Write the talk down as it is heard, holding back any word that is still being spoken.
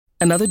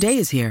Another day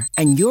is here,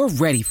 and you're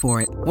ready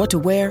for it. What to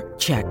wear?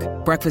 Check.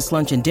 Breakfast,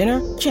 lunch, and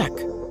dinner? Check.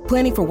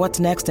 Planning for what's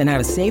next and how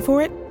to save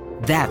for it?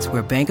 That's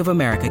where Bank of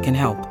America can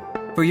help.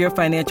 For your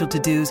financial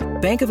to-dos,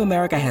 Bank of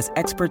America has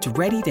experts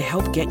ready to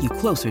help get you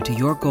closer to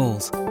your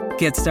goals.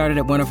 Get started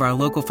at one of our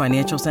local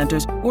financial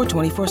centers or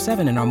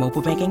 24/7 in our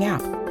mobile banking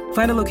app.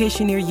 Find a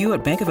location near you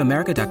at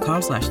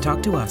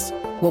bankofamerica.com/talktous.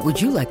 What would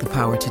you like the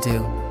power to do?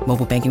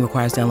 Mobile banking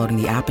requires downloading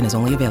the app and is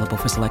only available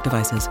for select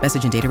devices.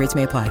 Message and data rates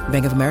may apply.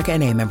 Bank of America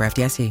N.A., member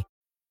FDIC.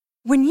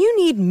 When you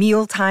need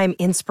mealtime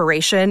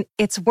inspiration,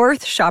 it's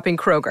worth shopping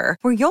Kroger,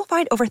 where you'll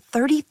find over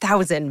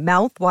 30,000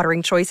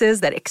 mouth-watering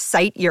choices that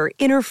excite your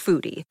inner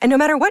foodie. And no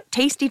matter what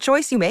tasty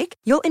choice you make,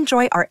 you'll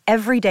enjoy our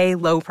everyday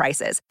low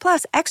prices,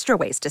 plus extra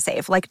ways to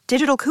save, like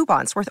digital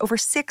coupons worth over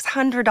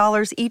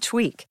 $600 each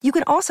week. You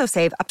can also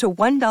save up to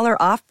 $1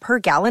 off per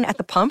gallon at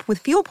the pump with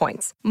fuel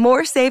points.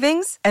 More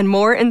savings and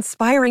more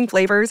inspiring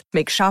flavors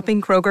make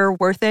shopping Kroger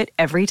worth it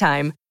every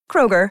time.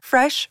 Kroger,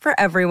 fresh for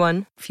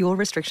everyone. Fuel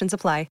restrictions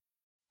apply.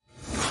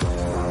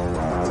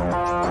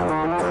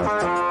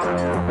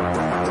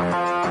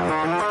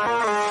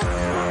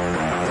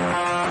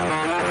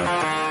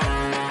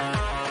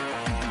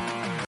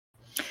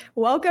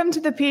 Welcome to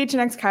the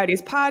PHNX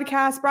Coyotes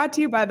podcast, brought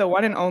to you by the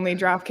one and only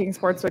DraftKings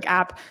Sportsbook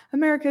app,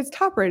 America's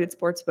top-rated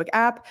sportsbook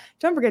app.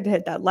 Don't forget to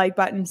hit that like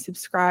button,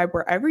 subscribe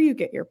wherever you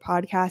get your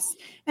podcasts,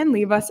 and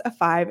leave us a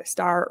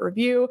 5-star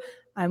review.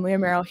 I'm Leah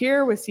Merrill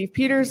here with Steve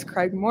Peters.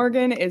 Craig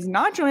Morgan is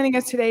not joining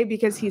us today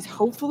because he's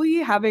hopefully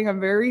having a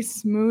very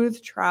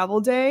smooth travel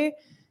day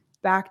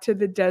back to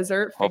the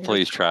desert. Hopefully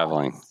he's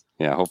traveling.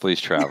 Yeah, hopefully he's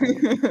traveling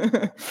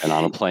and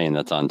on a plane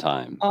that's on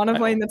time. On a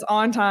plane that's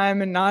on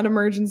time and not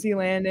emergency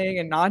landing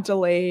and not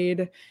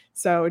delayed.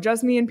 So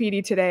just me and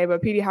Petey today.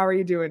 But Petey, how are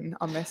you doing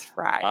on this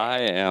Friday?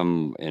 I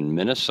am in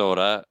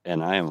Minnesota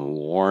and I am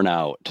worn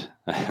out.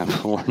 I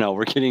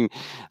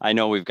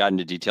know we've gotten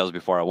to details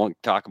before. I won't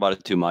talk about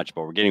it too much,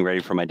 but we're getting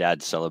ready for my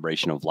dad's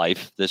celebration of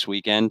life this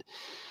weekend.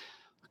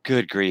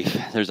 Good grief.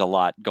 There's a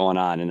lot going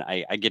on. And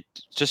I get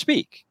to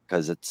speak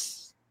because it's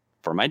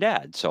for my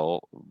dad. So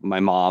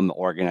my mom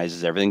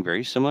organizes everything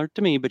very similar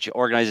to me, but she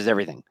organizes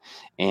everything.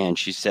 And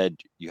she said,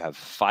 you have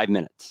 5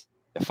 minutes.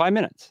 5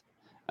 minutes.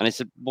 And I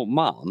said, well,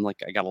 Mom, I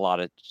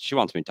got she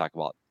wants me to talk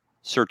about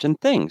certain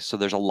things. So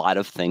there's a lot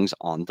of things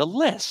on the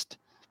list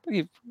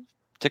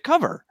to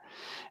cover.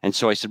 And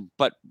so I said,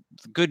 but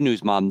good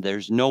news, Mom,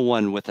 there's no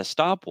one with a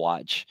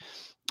stopwatch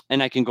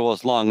and I can go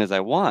as long as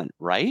I want,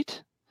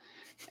 right?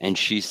 And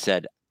she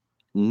said,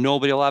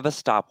 nobody will have a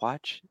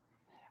stopwatch.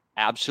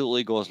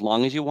 Absolutely go as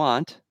long as you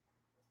want,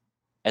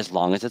 as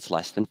long as it's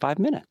less than 5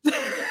 minutes.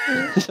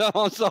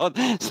 so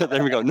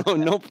there we go.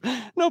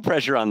 No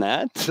pressure on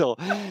that. So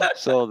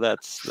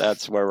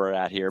that's where we're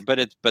at here.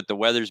 But the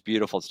weather's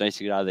beautiful. It's nice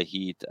to get out of the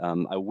heat.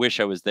 I wish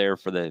I was there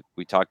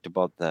we talked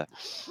about the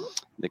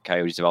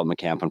Coyotes development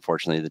camp.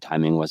 Unfortunately, the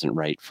timing wasn't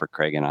right for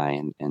Craig and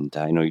I, and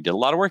I know you did a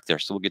lot of work there.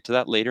 So we'll get to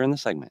that later in the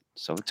segment.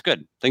 So it's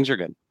good. Things are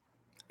good.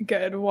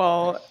 Good.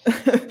 Well,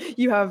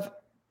 you have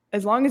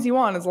as long as you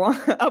want,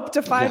 up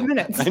to 5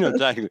 minutes. I know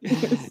exactly.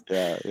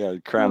 Yeah,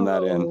 cram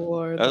that in.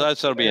 Lord,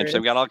 that'll be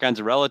interesting. We got all kinds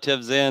of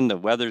relatives in. The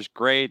weather's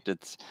great.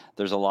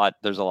 There's a lot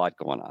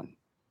going on.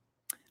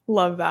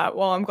 Love that.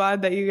 Well, I'm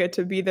glad that you get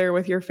to be there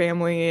with your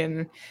family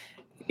and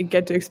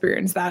get to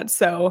experience that.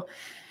 So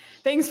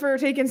thanks for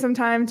taking some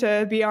time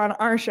to be on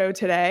our show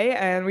today.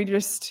 And we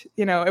just,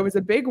 it was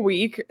a big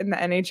week in the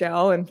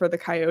NHL and for the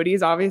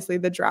Coyotes. Obviously,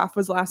 the draft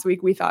was last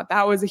week. We thought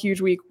that was a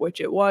huge week,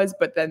 which it was.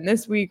 But then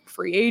this week,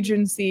 free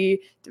agency,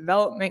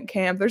 development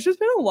camp, there's just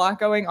been a lot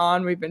going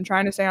on. We've been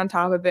trying to stay on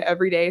top of it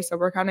every day. So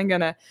we're kind of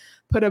going to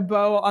put a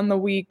bow on the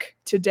week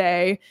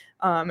today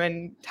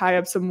and tie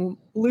up some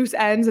loose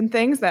ends and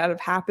things that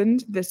have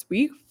happened this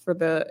week for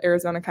the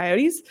Arizona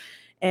Coyotes.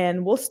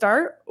 And we'll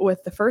start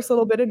with the first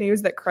little bit of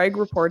news that Craig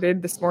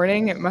reported this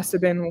morning. It must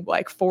have been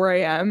 4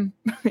 a.m.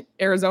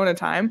 Arizona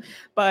time.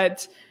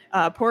 But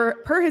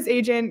per his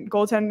agent,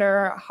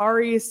 goaltender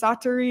Harri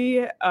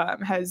Sateri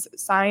has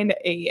signed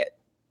a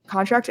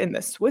contract in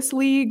the Swiss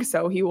League.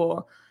 So he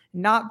will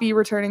not be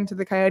returning to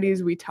the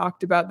Coyotes. We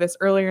talked about this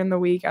earlier in the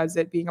week as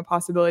it being a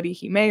possibility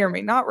he may or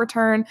may not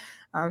return.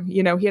 He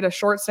had a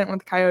short stint with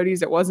the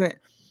Coyotes. It wasn't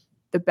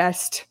the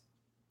best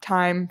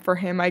time for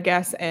him, I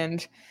guess.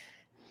 And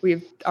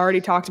we've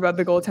already talked about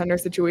the goaltender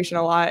situation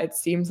a lot. It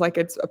seems like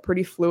it's a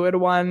pretty fluid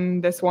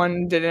one. This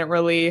one didn't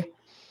really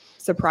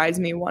surprise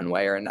me one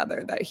way or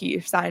another that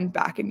he signed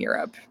back in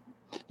Europe.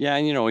 Yeah,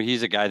 and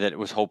he's a guy that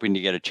was hoping to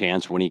get a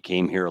chance when he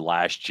came here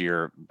last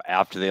year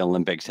after the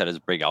Olympics, had his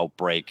big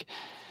outbreak.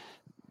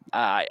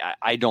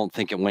 I don't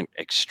think it went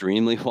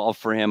extremely well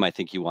for him. I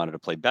think he wanted to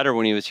play better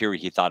when he was here.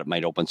 He thought it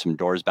might open some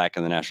doors back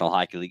in the National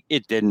Hockey League.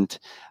 It didn't.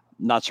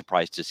 Not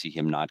surprised to see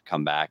him not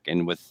come back.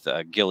 And with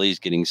Gillies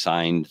getting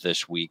signed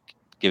this week,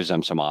 gives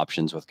them some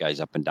options with guys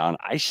up and down.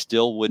 I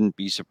still wouldn't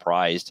be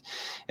surprised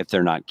if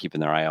they're not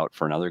keeping their eye out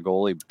for another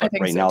goalie. But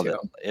right now, that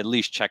at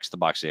least checks the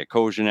box. You got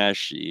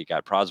Kozhenesh, you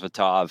got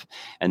Prosvetov,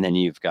 and then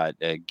you've got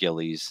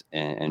Gillies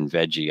and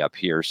Veggie up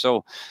here.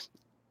 So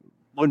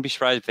wouldn't be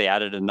surprised if they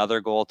added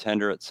another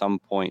goaltender at some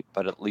point,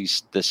 but at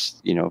least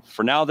this,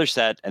 for now they're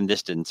set, and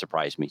this didn't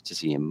surprise me to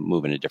see him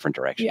move in a different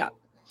direction. Yeah,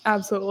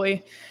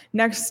 absolutely.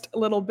 Next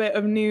little bit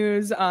of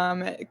news.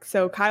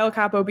 So Kyle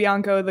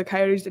Capobianco, the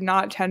Coyotes did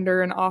not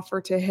tender an offer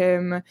to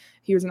him.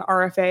 He was an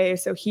RFA,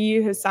 so he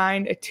has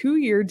signed a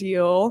 2-year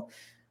deal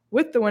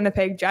with the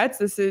Winnipeg Jets.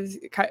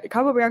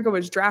 Capobianco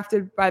was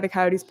drafted by the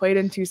Coyotes, played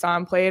in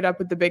Tucson, played up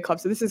with the big club.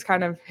 So this is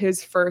kind of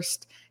his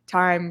first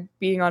time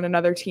being on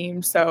another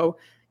team. So,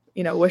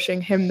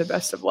 wishing him the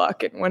best of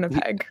luck in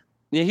Winnipeg.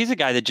 Yeah, he's a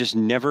guy that just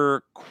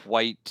never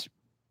quite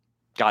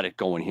got it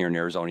going here in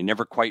Arizona. He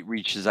never quite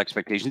reached his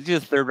expectations. He's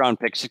a 3rd-round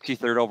pick,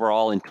 63rd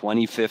overall in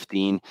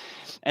 2015.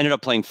 Ended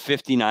up playing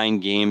 59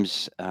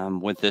 games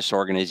with this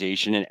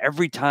organization. And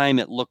every time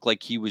it looked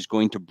like he was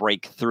going to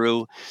break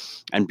through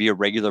and be a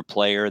regular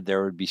player,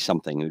 there would be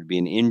something. It would be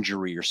an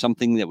injury or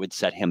something that would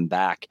set him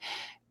back.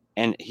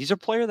 And he's a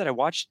player that I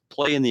watched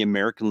play in the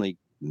American League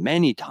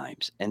many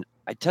times. And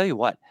I tell you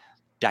what,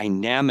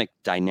 dynamic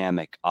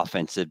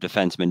offensive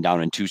defenseman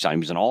down in Tucson. He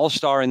was an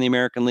all-star in the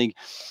American League.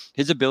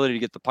 His ability to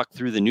get the puck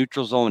through the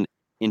neutral zone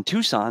in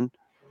Tucson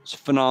is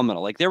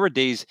phenomenal. Like, there were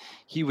days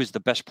he was the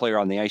best player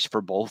on the ice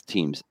for both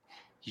teams.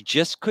 He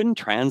just couldn't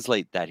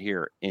translate that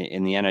here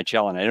in the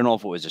NHL. And I don't know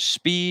if it was a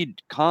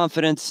speed,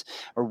 confidence,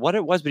 or what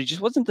it was, but he just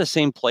wasn't the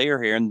same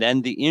player here. And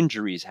then the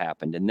injuries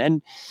happened. And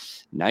then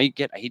now you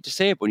get, I hate to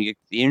say it, but when you get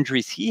the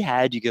injuries he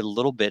had, you get a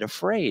little bit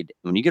afraid.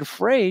 When you get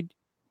afraid,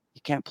 you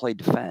can't play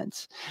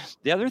defense.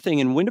 The other thing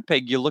in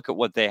Winnipeg, you look at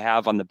what they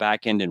have on the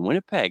back end in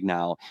Winnipeg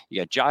now.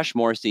 You got Josh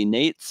Morrissey,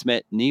 Nate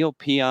Smith, Neil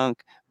Pionk,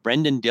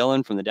 Brendan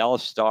Dillon from the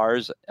Dallas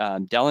Stars,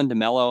 Dylan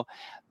DeMello.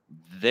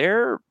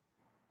 They're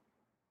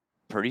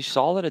pretty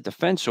solid at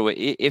defense. So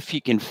if he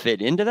can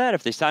fit into that,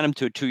 if they sign him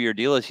to a 2-year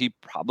deal, is he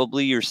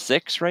probably your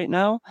 6 right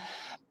now?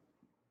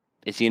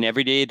 Is he an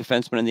everyday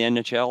defenseman in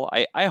the NHL?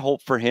 I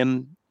hope for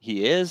him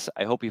he is.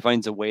 I hope he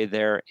finds a way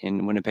there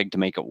in Winnipeg to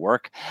make it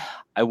work.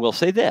 I will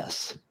say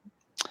this.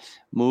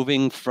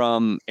 Moving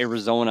from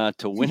Arizona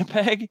to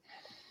Winnipeg.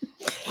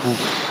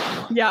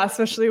 Yeah,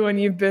 especially when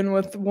you've been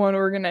with one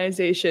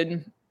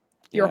organization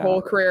your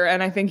whole career.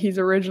 And I think he's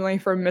originally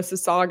from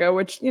Mississauga,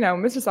 which,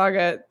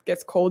 Mississauga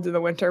gets cold in the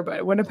winter,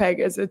 but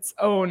Winnipeg is its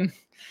own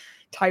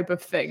type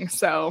of thing.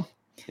 So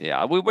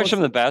yeah, we wish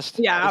him the best.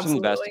 Yeah,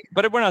 absolutely.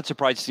 But we're not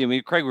surprised to see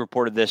him. Craig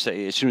reported this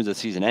as soon as the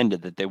season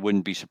ended, that they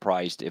wouldn't be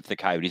surprised if the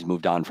Coyotes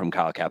moved on from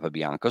Kyle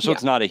Capobianco. So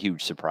It's not a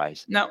huge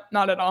surprise. No,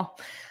 not at all.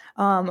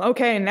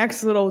 Okay,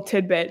 next little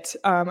tidbit.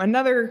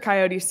 Another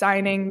Coyote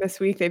signing this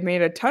week. They've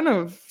made a ton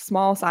of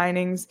small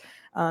signings.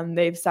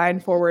 They've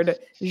signed forward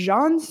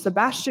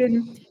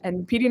Jean-Sebastien,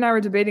 and Petey and I were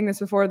debating this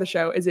before the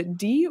show. Is it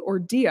D or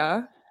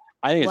Dia?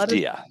 I think it's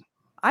Dia.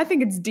 I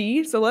think it's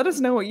D. So let us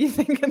know what you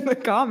think in the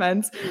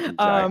comments.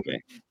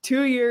 Exactly.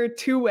 2-year,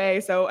 2-way.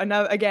 So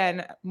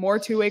more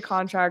 2-way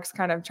contracts,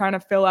 kind of trying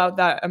to fill out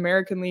that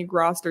American League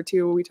roster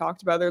too. We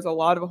talked about there's a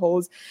lot of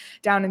holes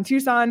down in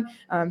Tucson.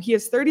 He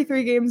has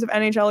 33 games of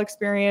NHL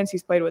experience.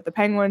 He's played with the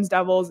Penguins,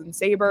 Devils, and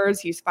Sabres.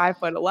 He's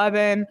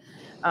 5'11",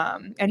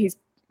 and he's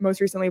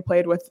most recently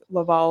played with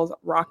Laval's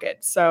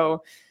Rockets.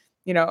 So,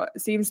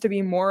 seems to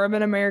be more of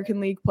an American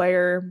League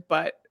player,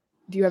 but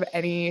do you have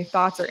any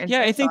thoughts or insights?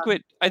 Yeah,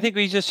 I think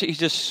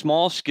he's a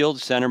small, skilled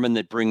centerman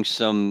that brings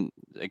some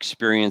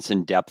experience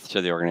and depth to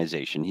the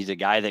organization. He's a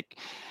guy that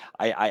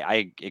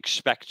I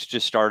expect to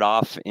start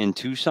off in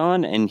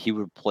Tucson, and he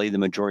would play the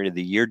majority of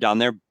the year down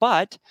there.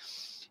 But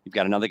you've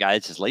got another guy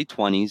that's his late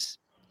 20s.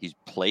 He's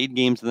played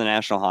games in the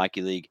National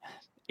Hockey League.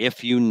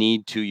 If you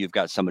need to, you've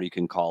got somebody you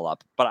can call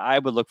up. But I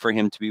would look for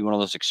him to be one of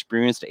those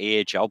experienced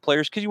AHL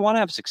players, because you want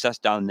to have success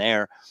down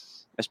there.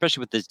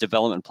 Especially with this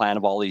development plan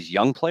of all these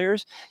young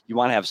players, you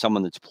want to have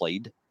someone that's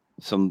played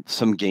some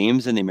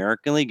games in the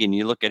American League. And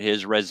you look at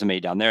his resume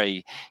down there,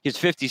 he has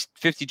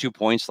 52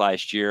 points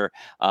last year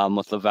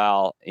with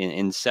Laval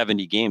in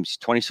 70 games,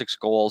 26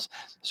 goals.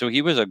 So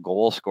he was a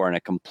goal scorer in a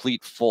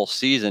complete full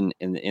season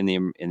in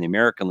the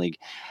American League.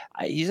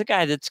 He's a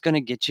guy that's going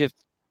to get you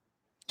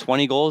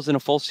 20 goals in a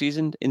full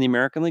season in the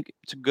American League.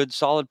 It's a good,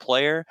 solid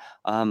player.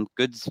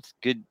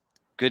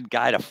 Good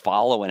guy to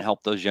follow and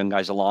help those young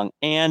guys along.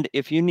 And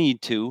if you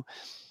need to,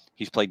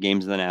 he's played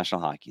games in the National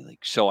Hockey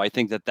League. So I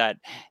think that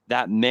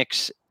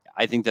mix,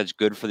 I think that's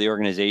good for the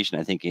organization.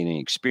 I think an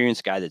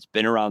experienced guy that's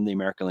been around the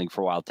American League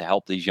for a while to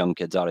help these young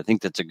kids out, I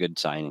think that's a good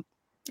signing.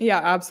 Yeah,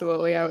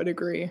 absolutely. I would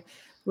agree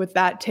with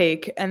that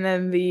take. And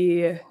then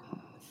the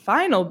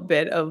final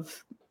bit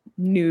of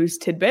news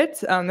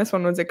tidbits. This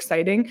one was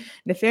exciting.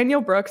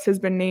 Nathaniel Brooks has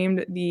been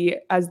named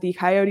as the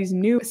Coyotes'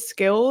 new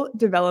skill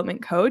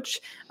development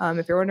coach.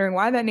 If you're wondering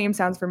why that name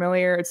sounds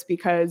familiar, it's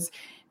because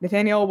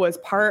Nathaniel was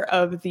part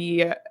of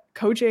the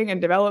coaching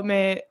and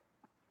development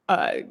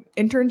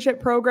internship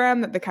program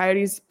that the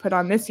Coyotes put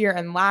on this year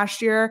and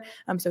last year.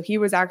 So he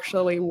was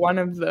actually one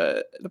of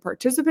the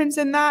participants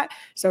in that.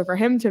 So for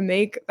him to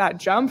make that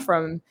jump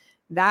from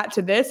that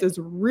to this is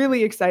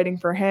really exciting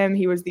for him.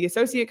 He was the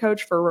associate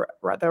coach for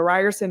the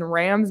Ryerson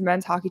Rams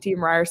men's hockey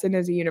team. Ryerson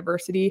is a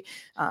university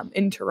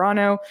in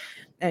Toronto,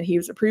 and he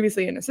was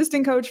previously an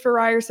assistant coach for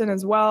Ryerson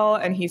as well.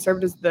 And he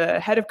served as the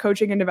head of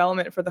coaching and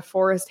development for the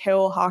Forest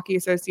Hill Hockey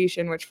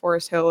Association, which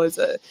Forest Hill is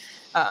a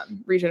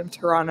region of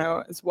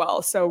Toronto as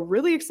well. So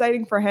really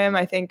exciting for him.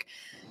 I think,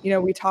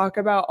 we talk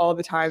about all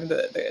the time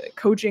the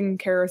coaching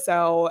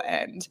carousel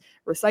and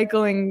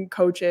recycling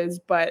coaches,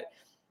 but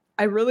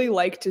I really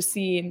like to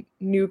see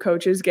new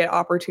coaches get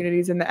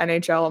opportunities in the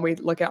NHL. And we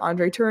look at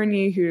Andre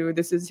Tourigny, who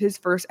this is his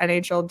first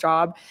NHL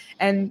job.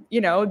 And,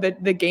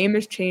 the game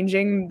is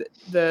changing.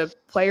 The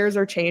players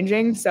are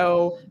changing.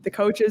 So the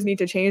coaches need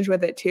to change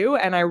with it too.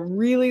 And I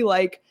really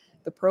like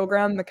the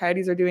program the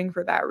Coyotes are doing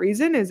for that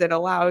reason, is it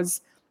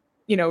allows,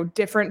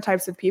 different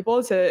types of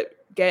people to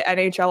get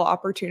NHL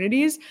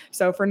opportunities.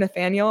 So for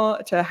Nathaniel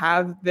to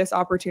have this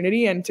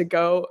opportunity and to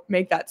go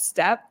make that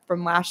step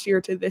from last year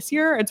to this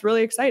year, it's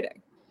really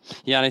exciting.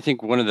 Yeah, and I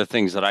think one of the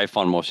things that I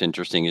found most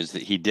interesting is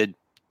that he did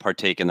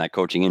partake in that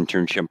coaching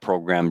internship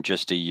program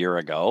just a year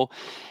ago.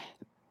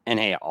 And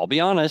hey, I'll be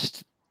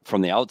honest,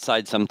 from the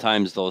outside,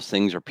 sometimes those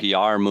things are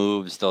PR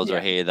moves. Those are,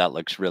 hey, that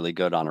looks really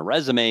good on a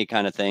resume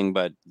kind of thing.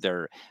 But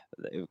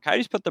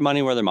Coyotes put their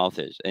money where their mouth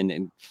is.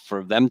 And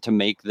for them to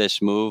make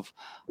this move,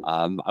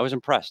 I was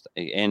impressed.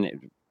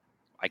 And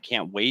I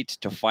can't wait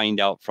to find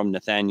out from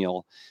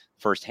Nathaniel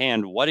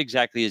firsthand what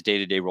exactly his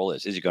day-to-day role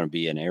is. Is he going to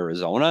be in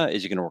Arizona?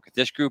 Is he going to work with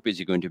this group? Is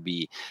he going to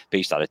be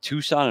based out of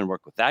Tucson and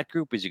work with that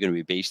group? Is he going to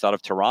be based out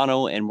of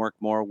Toronto and work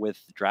more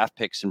with draft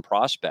picks and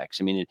prospects?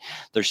 I mean,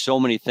 there's so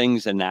many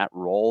things in that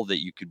role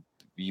that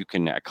you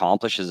can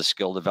accomplish as a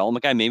skill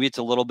development guy. Maybe it's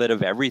a little bit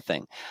of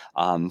everything.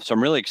 So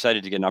I'm really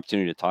excited to get an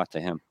opportunity to talk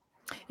to him.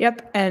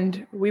 Yep.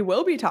 And we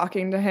will be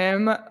talking to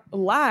him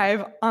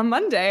live on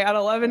Monday at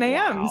 11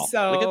 a.m. Wow.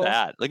 So look at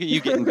that. Look at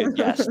you getting good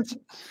guests.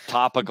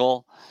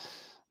 Topical.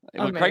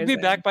 Would Craig be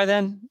back by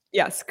then?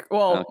 Yes.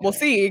 Well, okay. We'll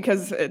see,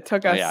 because it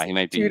took us he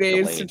might be 2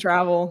 days delayed to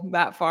travel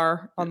that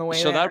far on the way.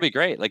 So that'd be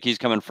great. Like, he's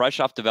coming fresh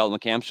off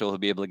development camp, so he'll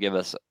be able to give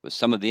us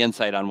some of the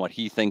insight on what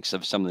he thinks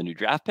of some of the new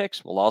draft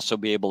picks. We'll also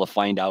be able to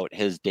find out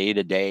his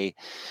day-to-day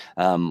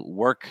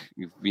work,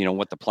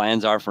 what the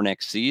plans are for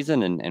next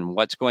season and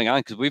what's going on.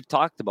 Because we've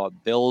talked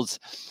about Bill's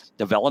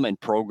development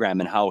program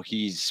and how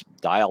he's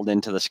dialed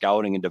into the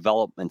scouting and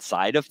development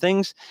side of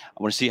things.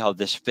 I want to see how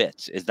this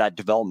fits. Is that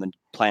development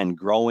plan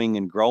growing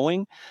and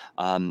growing?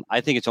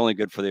 I think it's only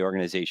good for the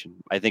organization.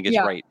 I think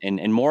it's great.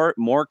 And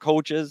more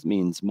coaches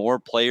means more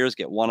players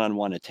get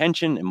one-on-one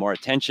attention, and more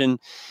attention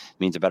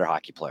means a better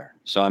hockey player.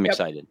 So I'm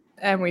excited.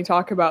 And we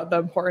talk about the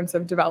importance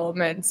of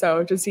development.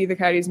 So to see the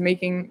Coyotes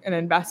making an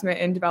investment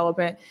in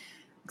development,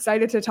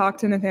 excited to talk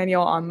to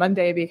Nathaniel on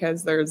Monday,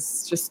 because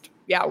there's just,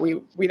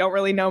 we don't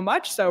really know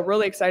much. So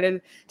really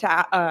excited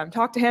to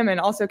talk to him. And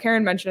also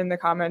Karen mentioned in the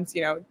comments,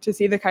 to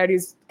see the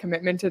Coyotes'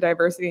 commitment to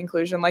diversity and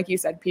inclusion, like you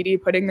said,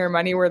 PD, putting their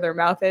money where their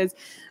mouth is.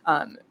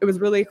 It was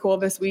really cool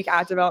this week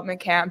at development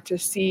camp to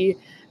see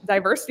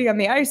diversity on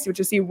the ice,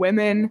 to see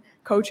women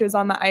coaches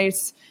on the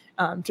ice,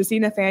 to see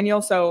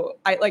Nathaniel. So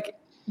I like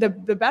the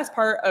best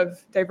part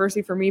of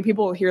diversity for me,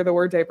 people hear the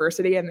word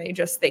diversity and they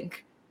just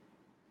think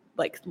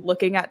like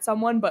looking at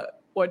someone,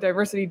 but what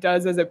diversity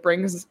does is it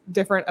brings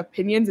different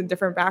opinions and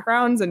different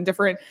backgrounds and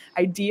different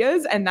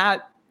ideas, and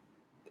that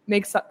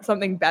makes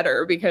something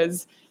better.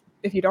 Because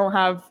if you don't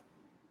have,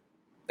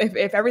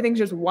 if everything's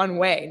just one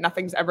way,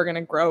 nothing's ever going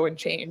to grow and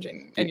change,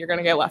 and you're going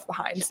to get left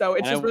behind. So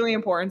it's just really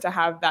important to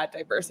have that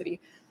diversity.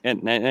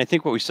 And I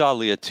think what we saw,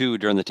 Leah, too,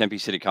 during the Tempe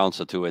City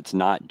Council, too, it's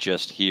not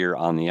just here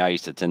on the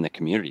ice, it's in the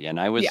community. And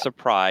I was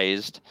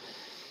surprised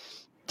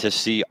to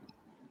see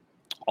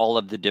all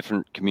of the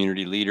different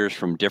community leaders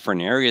from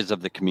different areas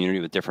of the community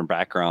with different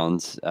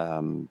backgrounds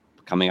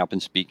coming up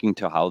and speaking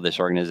to how this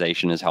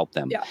organization has helped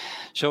them. Yeah.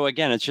 So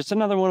again, it's just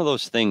another one of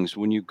those things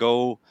when you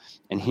go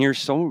and hear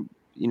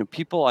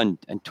people on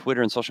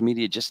Twitter and social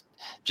media just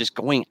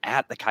going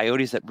at the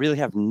Coyotes that really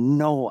have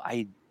no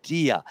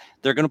idea.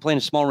 They're going to play in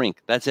a small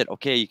rink. That's it.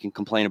 Okay, you can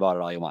complain about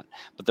it all you want.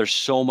 But there's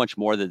so much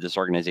more that this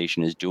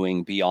organization is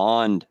doing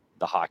beyond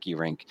the hockey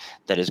rink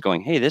that is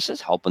going, hey, this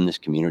is helping this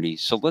community.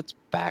 So let's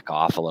back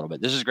off a little bit.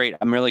 This is great.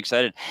 I'm really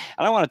excited.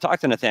 And I want to talk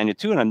to Nathaniel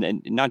too,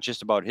 and not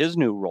just about his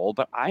new role,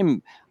 but I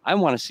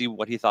want to see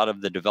what he thought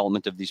of the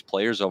development of these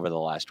players over the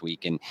last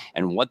week and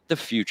what the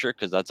future,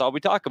 because that's all we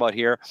talk about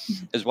here,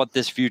 is what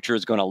this future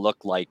is going to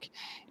look like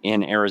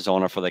in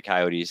Arizona for the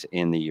Coyotes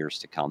in the years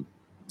to come.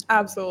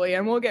 Absolutely.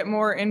 And we'll get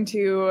more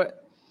into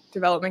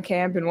development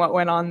camp and what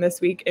went on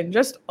this week in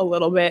just a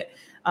little bit.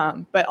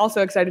 But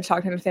also excited to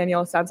talk to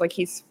Nathaniel. It sounds like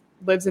he's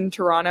lives in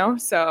Toronto.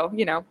 So,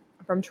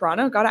 from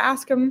Toronto, got to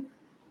ask him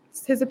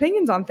his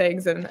opinions on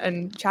things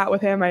and chat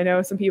with him. I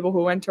know some people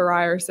who went to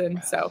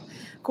Ryerson, so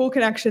cool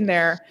connection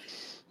there.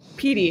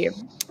 PD,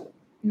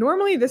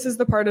 normally this is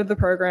the part of the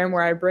program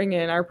where I bring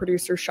in our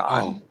producer,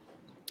 Sean.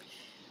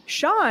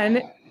 Sean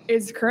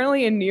is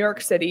currently in New York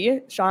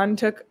City. Sean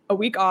took a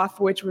week off,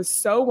 which was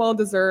so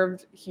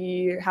well-deserved.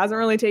 He hasn't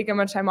really taken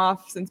much time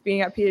off since being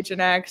at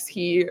PHNX.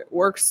 He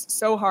works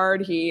so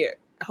hard. He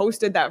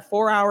hosted that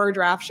 4-hour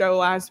draft show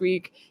last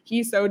week.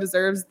 He so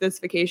deserves this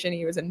vacation.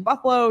 He was in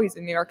Buffalo. He's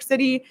in New York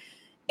City.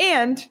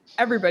 And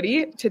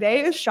everybody,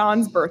 today is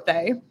Sean's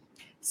birthday.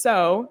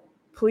 So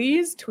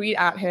please tweet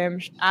at him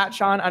at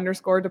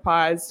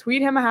Sean_DePaz.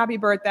 Tweet him a happy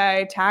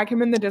birthday. Tag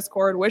him in the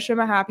Discord. Wish him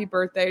a happy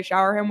birthday.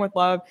 Shower him with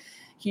love.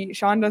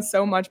 Sean does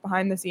so much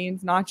behind the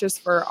scenes, not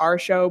just for our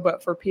show,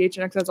 but for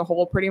PHNX as a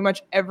whole. Pretty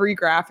much every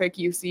graphic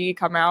you see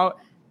come out,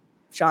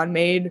 Sean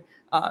made.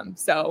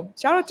 So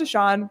shout out to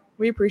Sean.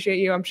 We appreciate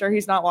you. I'm sure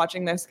he's not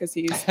watching this because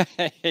he's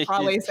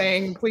probably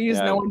saying, please,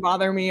 no one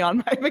bother me on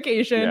my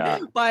vacation. Yeah.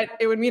 But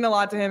it would mean a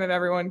lot to him if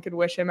everyone could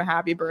wish him a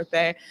happy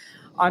birthday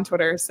on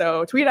Twitter.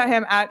 So tweet at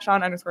him at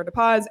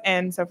Sean_DePaz.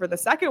 And so for the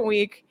second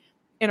week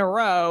in a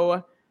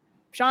row,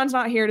 Sean's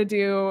not here to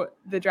do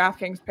the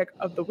DraftKings pick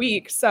of the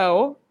week.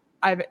 So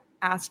I've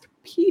asked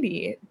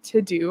Petey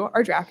to do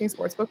our DraftKings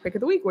Sportsbook pick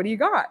of the week. What do you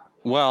got?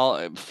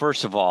 Well,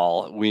 first of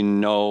all, we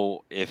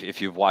know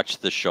if you've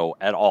watched the show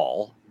at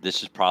all,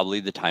 this is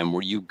probably the time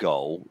where you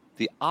go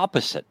the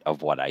opposite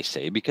of what I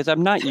say, because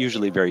I'm not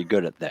usually very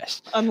good at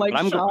this. Unlike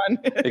Sean.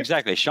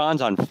 Exactly.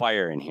 Sean's on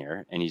fire in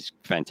here, and he's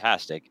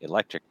fantastic,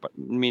 electric, but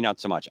me not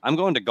so much. I'm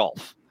going to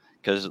golf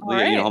because,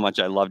 Leah, you know how much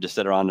I love to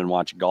sit around and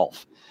watch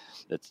golf.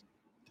 That's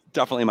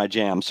definitely my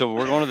jam. So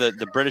we're going to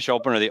the British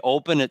Open, or the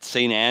Open at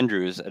St.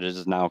 Andrews, it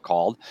is now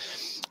called.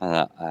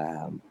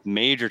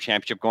 Major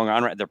championship going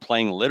on. They're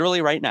playing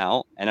literally right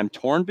now, and I'm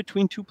torn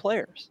between two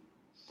players.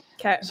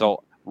 Okay.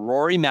 So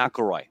Rory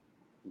McIlroy,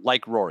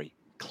 like Rory,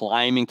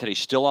 climbing today,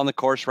 still on the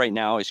course right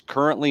now, is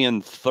currently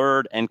in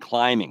third and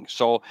climbing.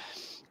 So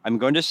I'm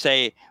going to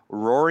say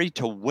Rory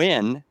to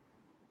win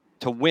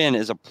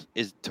is a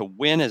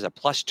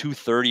plus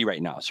 230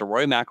 right now. So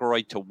Rory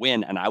McIlroy to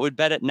win, and I would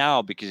bet it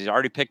now because he's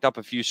already picked up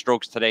a few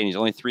strokes today and he's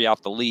only 3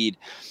 off the lead.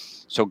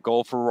 So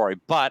go for Rory.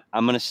 But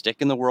I'm going to stick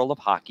in the world of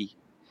hockey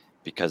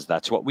because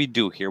that's what we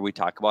do here. We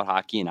talk about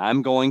hockey, and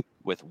I'm going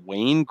with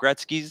Wayne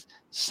Gretzky's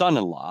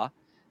son-in-law,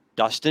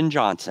 Dustin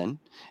Johnson.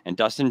 And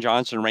Dustin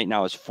Johnson right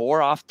now is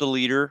 4 off the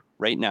leader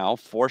right now,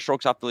 4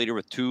 strokes off the leader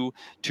with two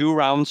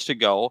rounds to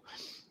go.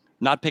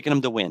 Not picking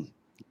him to win.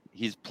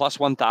 He's plus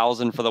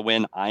 1,000 for the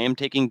win. I am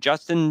taking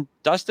Dustin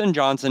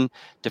Johnson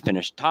to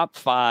finish top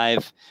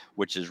 5,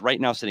 which is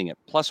right now sitting at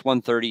plus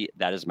 130.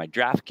 That is my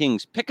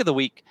DraftKings pick of the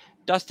week.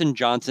 Dustin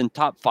Johnson,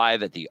 top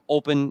 5 at the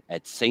Open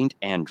at St.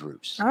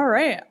 Andrews. All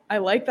right. I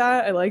like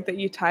that. I like that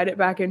you tied it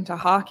back into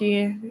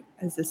hockey,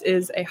 as this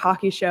is a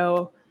hockey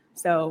show.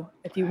 So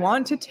if you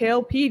want to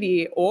tail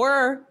Petey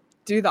or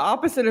do the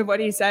opposite of what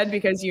he said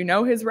because you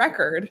know his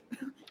record.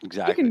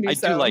 Exactly. I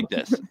do like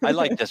this. I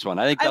like this one.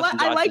 I think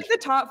I like the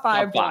top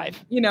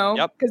 5. You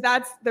know, because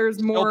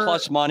there's more. Still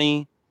plus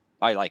money.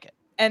 I like it.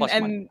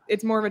 And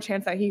it's more of a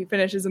chance that he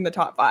finishes in the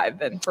top 5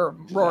 than for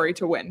Rory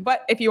to win.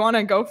 But if you want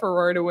to go for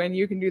Rory to win,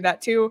 you can do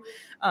that too.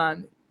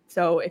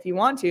 So if you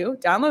want to,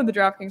 download the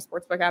DraftKings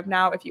Sportsbook app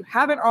now. If you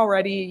haven't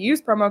already,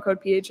 use promo code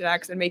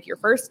PHNX and make your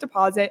first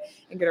deposit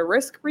and get a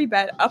risk-free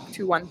bet up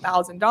to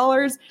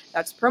 $1,000.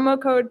 That's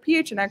promo code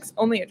PHNX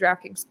only at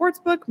DraftKings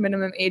Sportsbook.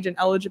 Minimum age and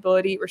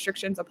eligibility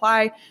restrictions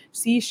apply.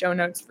 See show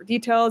notes for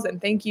details. And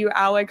thank you,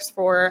 Alex,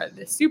 for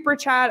the super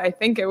chat. I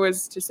think it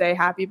was to say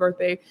happy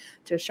birthday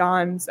to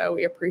Sean. So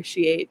we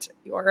appreciate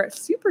your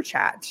super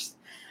chat.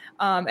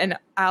 And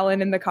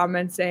Alan in the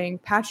comments saying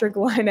Patrick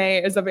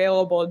Laine is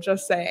available.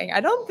 Just saying. I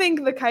don't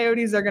think the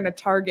Coyotes are going to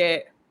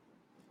target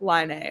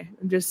Laine.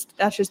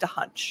 That's just a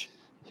hunch.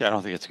 Yeah, I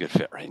don't think it's a good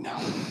fit right now.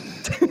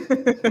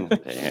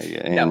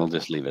 And we'll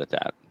just leave it at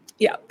that.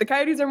 Yeah, the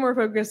Coyotes are more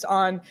focused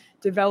on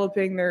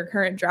developing their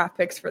current draft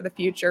picks for the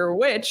future,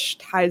 which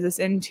ties us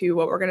into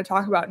what we're going to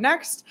talk about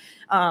next.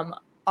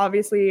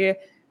 Obviously,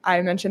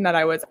 I mentioned that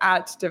I was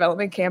at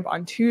development camp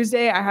on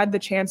Tuesday. I had the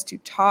chance to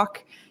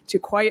talk to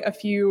quite a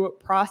few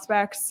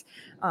prospects,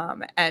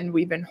 and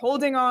we've been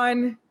holding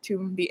on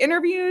to the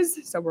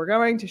interviews, so we're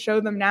going to show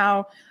them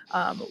now.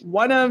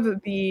 One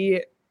of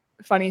the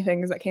funny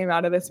things that came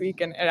out of this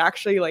week, and it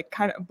actually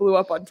kind of blew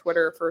up on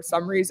Twitter for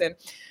some reason,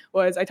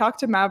 was I talked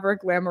to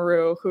Maverick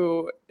Lamoureux,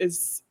 who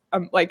is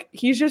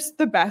he's just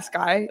the best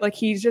guy.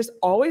 He's just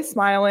always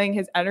smiling.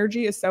 His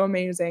energy is so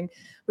amazing.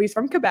 But he's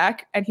from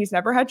Quebec, and he's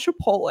never had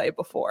Chipotle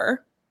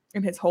before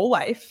in his whole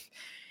life.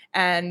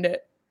 And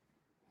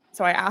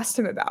so I asked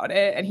him about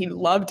it, and he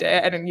loved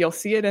it. And you'll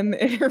see it in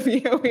the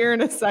interview here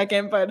in a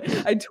second. But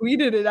I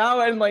tweeted it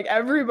out, and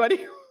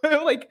everybody,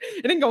 it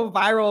didn't go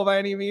viral by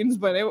any means,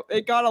 but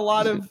it got a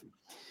lot of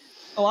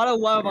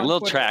love. A little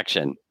Twitter.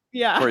 Traction.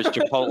 Yeah. For his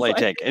Chipotle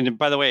take. And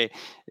by the way,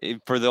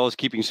 for those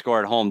keeping score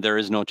at home, there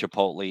is no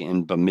Chipotle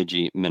in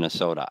Bemidji,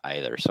 Minnesota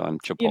either. So I'm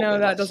Chipotle.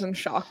 That doesn't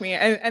shock me.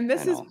 And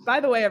this is, by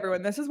the way,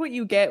 everyone, this is what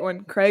you get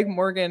when Craig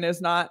Morgan is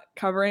not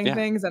covering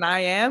things and I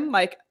am.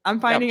 I'm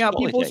finding out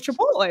people's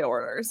Chipotle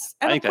orders.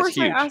 And of course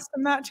I asked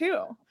him that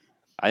too.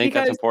 I think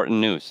that's important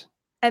news.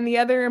 And the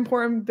other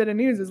important bit of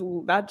news is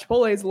that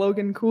Chipotle is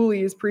Logan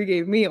Cooley's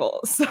pregame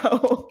meal.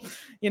 So,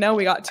 we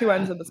got two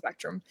ends of the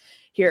spectrum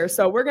here.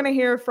 So we're going to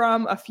hear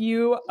from a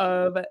few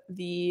of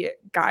the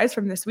guys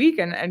from this week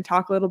and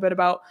talk a little bit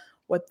about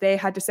what they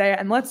had to say.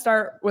 And let's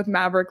start with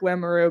Maverick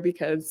Lamoureux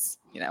because,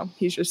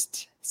 he's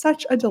just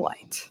such a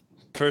delight.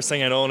 First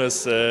thing I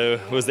noticed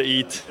was the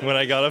heat. When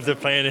I got off the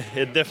plane,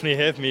 it definitely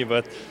hit me,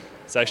 but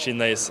it's actually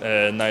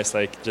nice,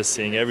 like just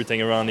seeing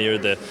everything around here,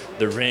 the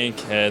rink,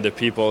 the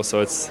people.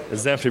 So it's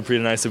definitely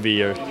pretty nice to be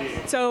here.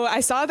 So I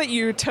saw that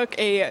you took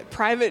a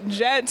private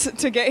jet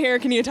to get here.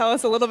 Can you tell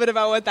us a little bit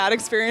about what that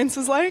experience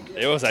was like?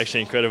 It was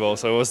actually incredible.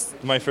 So it was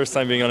my first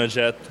time being on a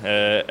jet.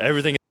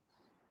 Everything.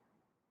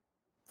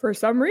 For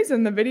some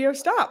reason, the video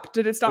stopped.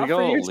 Did it stop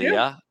for you too?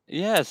 Leah.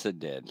 Yes, it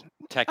did.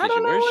 Tech I don't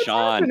issue. know Where's what's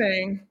Sean?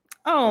 happening.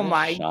 Oh Where's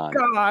my Sean?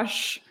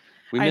 gosh.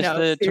 We missed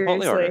the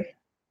Chipotle order.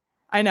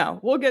 I know.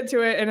 We'll get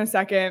to it in a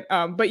second.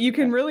 But you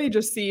can really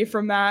just see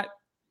from that,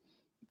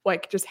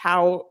 just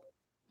how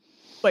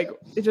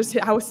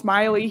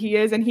smiley he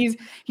is. And he's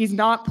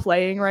not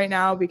playing right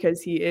now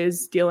because he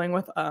is dealing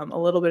with a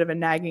little bit of a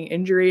nagging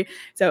injury.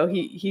 So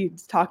he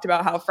talked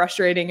about how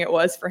frustrating it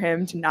was for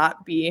him to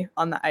not be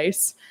on the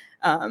ice.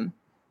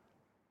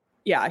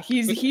 Yeah,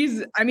 he's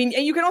and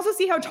you can also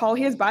see how tall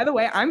he is. By the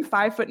way, I'm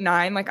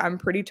 5'9", I'm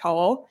pretty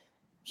tall.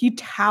 He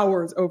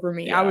towers over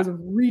me. Yeah. I was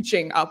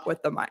reaching up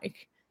with the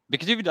mic.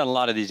 Because you've done a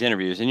lot of these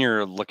interviews and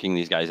you're looking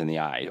these guys in the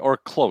eye or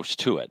close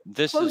to it.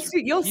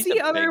 You'll see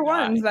other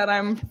ones that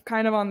I'm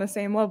kind of on the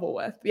same level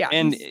with. Yeah.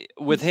 And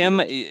with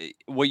him,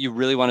 what you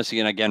really want to see,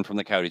 and again, from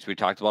the Coyotes, we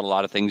talked about a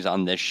lot of things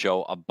on this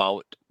show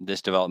about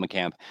this development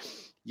camp.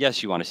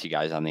 Yes, you want to see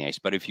guys on the ice,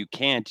 but if you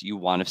can't, you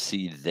want to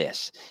see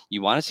this.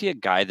 You want to see a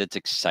guy that's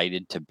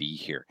excited to be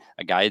here,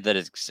 a guy that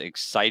is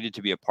excited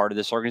to be a part of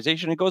this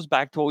organization. It goes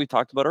back to what we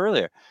talked about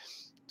earlier.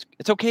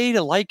 It's okay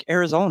to like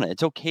Arizona.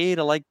 It's okay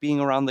to like being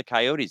around the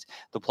Coyotes.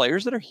 The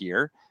players that are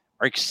here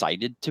are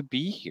excited to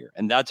be here,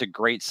 and that's a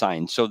great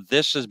sign. So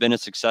this has been a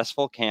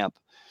successful camp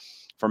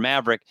for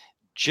Maverick,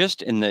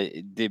 just in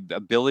the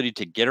ability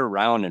to get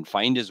around and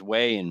find his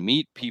way and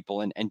meet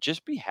people and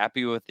just be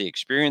happy with the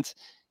experience,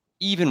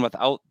 even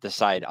without the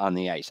side on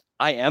the ice.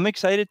 I am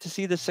excited to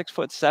see the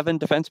 6'7"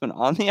 defenseman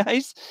on the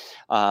ice,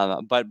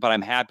 but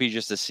I'm happy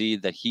just to see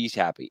that he's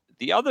happy.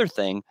 The other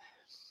thing,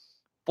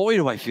 boy,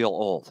 do I feel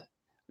old.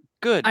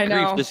 Good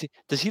grief.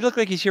 Does he look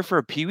like he's here for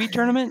a Pee-wee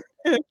tournament?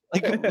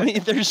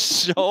 They're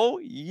so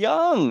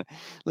young.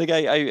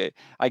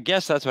 I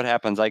guess that's what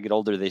happens. I get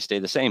older, they stay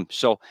the same.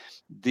 So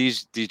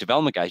these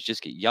development guys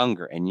just get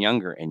younger and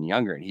younger and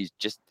younger, and he's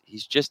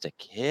just a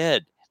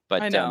kid.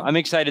 But I'm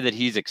excited that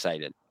he's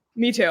excited.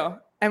 Me too.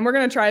 And we're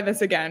going to try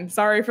this again.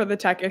 Sorry for the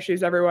tech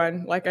issues,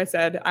 everyone. Like I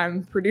said,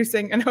 I'm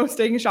producing and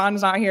hosting.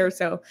 Sean's not here,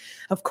 so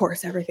of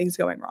course everything's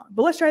going wrong.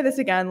 But let's try this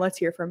again. Let's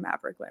hear from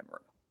Maverick Lamoureux.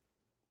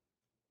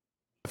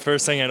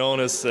 First thing I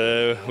noticed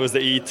was the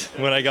heat.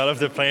 When I got off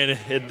the plane,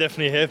 it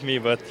definitely hit me,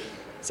 but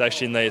it's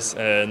actually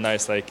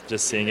nice, like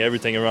just seeing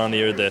everything around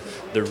here, the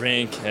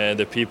rink,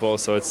 the people.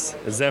 So it's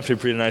definitely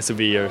pretty nice to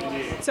be here.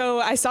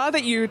 So I saw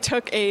that you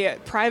took a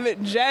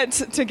private jet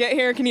to get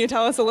here. Can you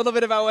tell us a little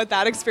bit about what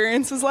that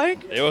experience was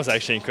like? It was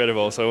actually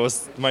incredible. So it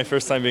was my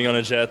first time being on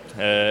a jet.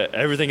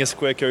 Everything is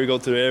quicker. You go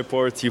to the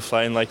airport, you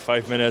fly in like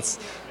 5 minutes.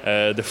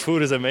 The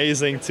food is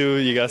amazing too.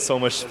 You got so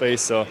much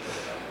space. So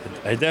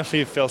I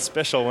definitely felt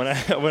special when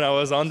I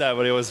was on that,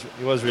 but it was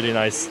really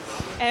nice.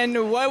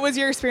 And what was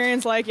your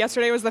experience like?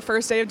 Yesterday was the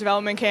first day of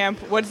development camp.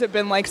 What's it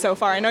been like so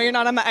far? I know you're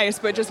not on the ice,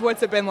 but just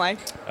what's it been like?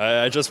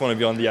 I just want to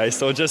be on the ice.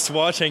 So just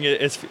watching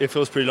it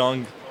feels pretty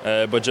long,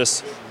 but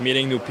just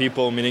meeting new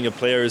people, meeting the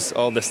players,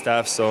 all the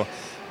staff. So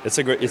it's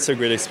a great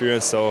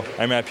experience. So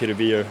I'm happy to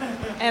be here.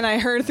 And I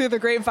heard through the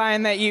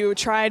grapevine that you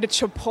tried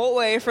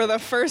Chipotle for the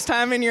first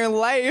time in your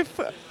life.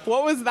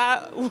 What was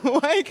that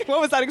like? What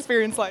was that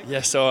experience like?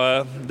 Yeah,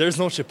 so there's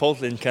no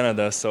Chipotle in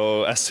Canada.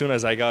 So as soon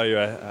as I got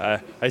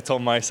here, I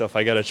told myself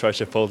I gotta try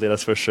Chipotle.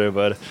 That's for sure.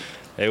 But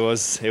it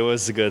was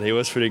good. It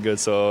was pretty good.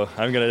 So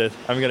I'm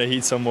gonna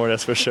eat some more.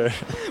 That's for sure.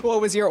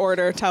 What was your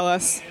order? Tell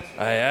us.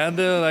 I had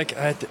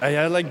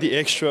the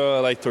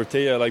extra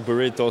tortilla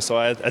burrito. So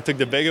I took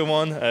the bigger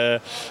one.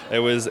 It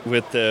was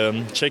with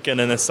chicken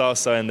and a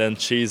salsa and then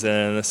cheese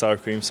and a sour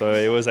cream. So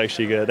it was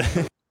actually good.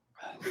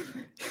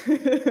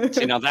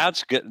 See, now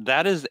that's good.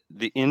 That is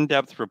the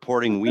in-depth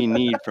reporting we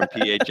need from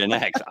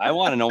PHNX. I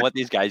want to know what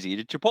these guys eat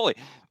at Chipotle.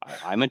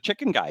 I'm a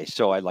chicken guy,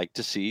 so I like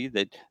to see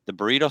that the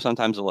burrito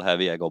sometimes a little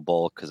heavy. I go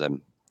bowl because I'm a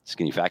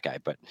skinny fat guy,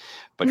 but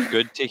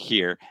good to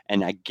hear.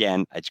 And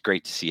again, it's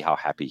great to see how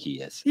happy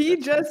he is. He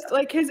just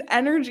his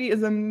energy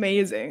is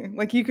amazing.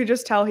 You could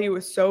just tell he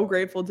was so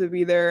grateful to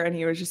be there, and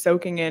he was just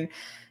soaking in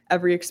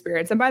every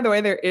experience. And by the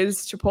way, there is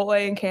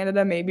Chipotle in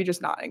Canada, maybe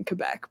just not in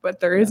Quebec, but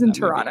there is in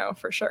Toronto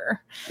for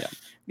sure.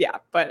 Yeah,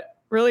 but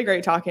really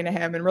great talking to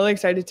him and really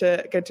excited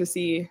to get to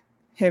see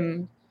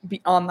him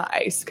be on the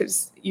ice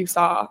because you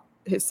saw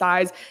his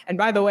size. And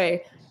by the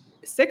way,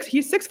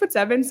 he's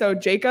 6'7". So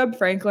Jacob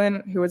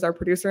Franklin, who was our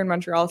producer in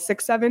Montreal,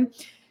 6'7".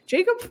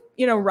 Jacob,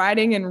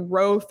 riding in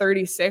row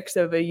 36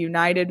 of a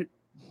United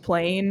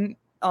plane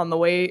on the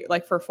way,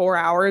 for 4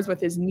 hours with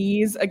his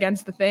knees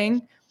against the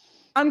thing,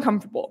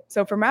 uncomfortable.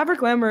 So for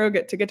Maverick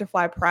Lamoureux to get to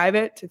fly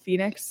private to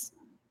Phoenix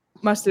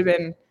must have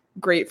been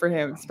great for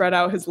him. Spread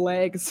out his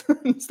legs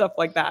and stuff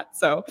like that.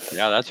 So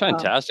yeah, that's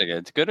fantastic.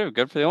 It's good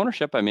for the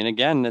ownership. I mean,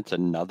 again, it's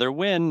another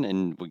win.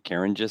 And what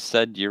Karen just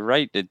said, you're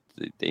right.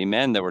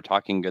 Amen. That we're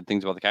talking good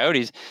things about the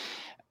Coyotes.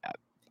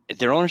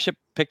 Their ownership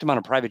picked them on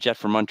a private jet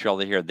from Montreal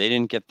to here. They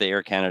didn't get the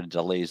Air Canada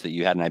delays that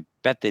you had, and I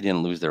bet they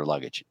didn't lose their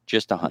luggage.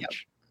 Just a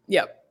hunch.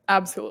 Yep.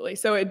 Absolutely.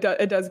 So it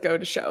does go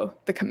to show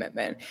the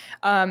commitment.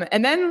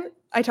 And then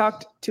I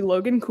talked to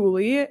Logan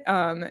Cooley,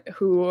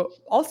 who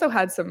also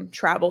had some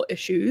travel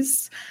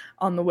issues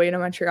on the way to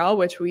Montreal,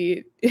 which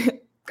we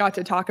got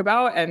to talk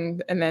about,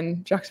 and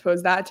then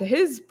juxtapose that to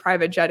his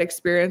private jet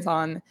experience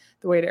on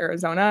the way to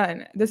Arizona.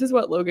 And this is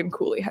what Logan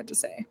Cooley had to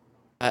say.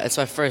 It's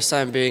my first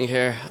time being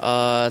here.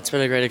 It's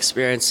been a great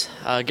experience.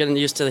 Getting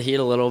used to the heat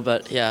a little,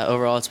 but yeah,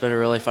 overall it's been a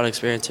really fun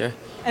experience here.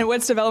 And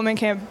what's development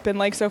camp been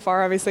like so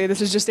far? Obviously,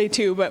 this is just day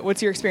 2, but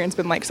what's your experience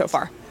been like so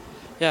far?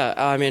 Yeah,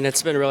 I mean,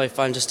 it's been really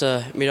fun just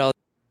to meet all.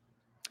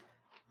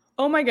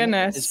 Oh my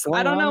goodness.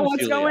 I don't know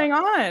what's going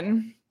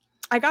on.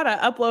 I got to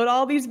upload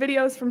all these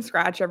videos from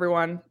scratch,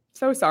 everyone.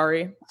 So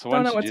sorry.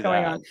 Don't know what's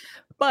going on.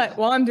 But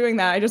while I'm doing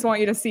that, I just want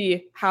you to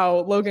see how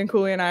Logan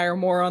Cooley and I are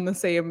more on the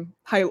same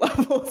height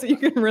level, so you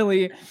can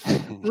really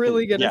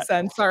get a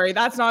sense. Sorry,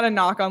 that's not a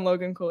knock on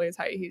Logan Cooley's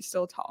height. He's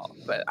still tall,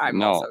 but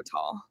I'm also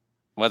tall.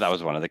 Well, that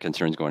was one of the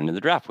concerns going into the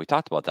draft. We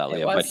talked about that,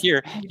 Leah. But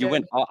here,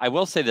 I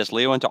will say this.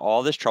 Leah went to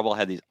all this trouble,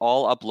 had these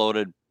all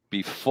uploaded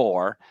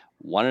before.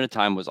 One at a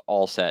time was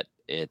all set.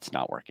 It's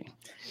not working.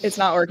 It's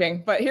not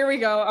working. But here we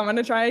go. I'm going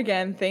to try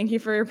again. Thank you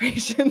for your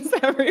patience,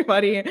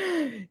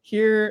 everybody.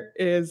 Here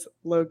is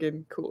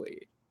Logan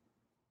Cooley.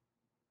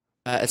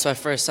 It's my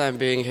first time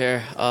being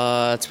here.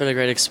 It's been a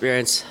great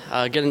experience.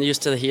 Getting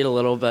used to the heat a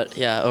little, but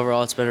yeah,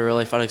 overall it's been a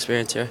really fun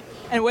experience here.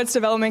 And what's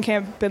development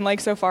camp been like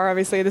so far?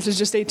 Obviously, this is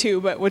just day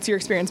 2, but what's your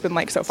experience been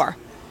like so far?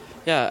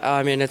 Yeah,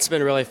 I mean, it's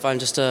been really fun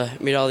just to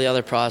meet all the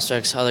other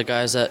prospects, other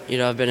guys that,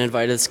 have been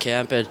invited to this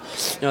camp, and,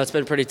 it's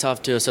been pretty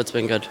tough too, so it's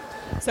been good.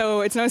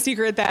 So it's no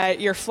secret that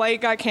your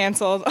flight got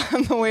canceled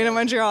on the way to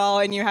Montreal,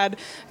 and you had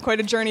quite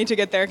a journey to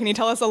get there. Can you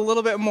tell us a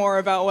little bit more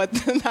about what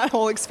that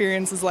whole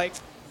experience is like?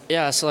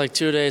 Yeah, so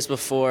 2 days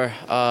before,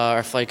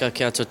 our flight got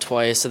canceled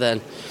twice, and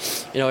then,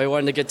 we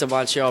wanted to get to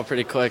Montreal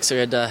pretty quick, so we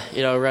had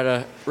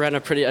to, rent a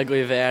pretty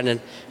ugly van,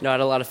 and, I had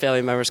a lot of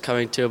family members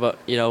coming too, but,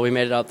 we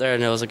made it out there,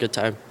 and it was a good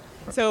time.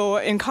 So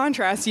in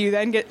contrast, you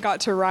then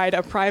got to ride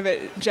a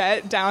private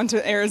jet down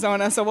to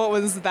Arizona, so what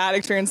was that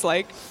experience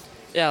like?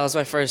 Yeah, it was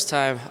my first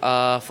time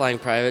flying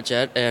private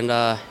jet, and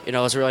it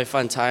was a really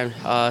fun time,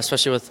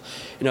 especially with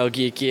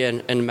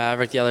Geeky and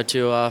Maverick, the other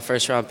 2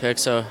 first-round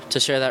picks. So to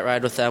share that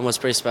ride with them was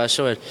pretty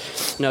special, and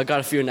got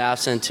a few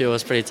naps in too. I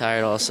was pretty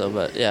tired also,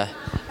 but yeah.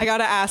 I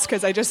gotta ask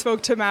because I just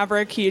spoke to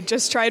Maverick. He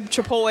just tried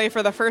Chipotle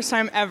for the first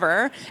time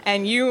ever,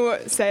 and you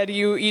said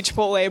you eat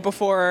Chipotle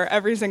before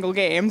every single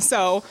game.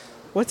 So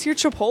what's your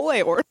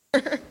Chipotle order?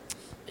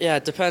 Yeah,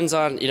 it depends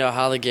on,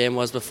 how the game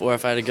was before,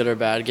 if I had a good or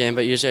bad game.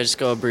 But usually I just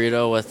go a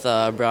burrito with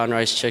brown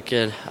rice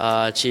chicken,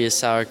 cheese,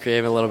 sour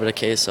cream, a little bit of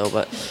queso.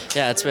 But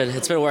yeah, it's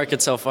been working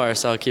so far,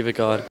 so I'll keep it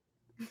going.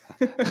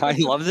 I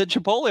love the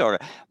Chipotle order.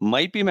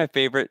 Might be my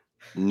favorite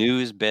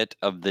news bit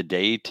of the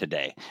day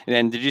today.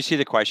 And did you see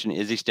the question,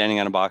 is he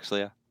standing on a box,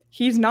 Leah?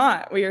 He's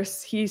not.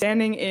 He's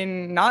standing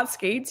in not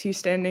skates. He's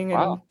standing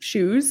in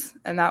shoes,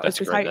 and that's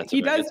his height.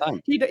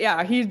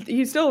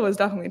 He still was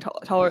definitely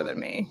taller than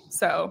me.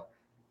 So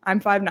I'm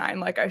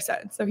 5'9", like I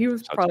said. So he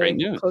was probably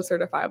closer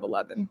to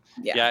 5'11".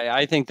 Yeah,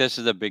 I think this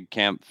is a big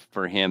camp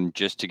for him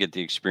just to get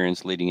the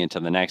experience leading into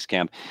the next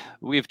camp.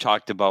 We've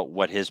talked about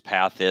what his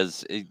path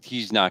is.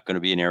 He's not going to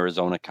be an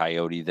Arizona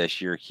Coyote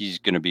this year. He's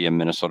going to be a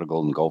Minnesota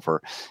Golden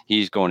Gopher.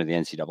 He's going to the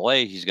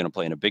NCAA. He's going to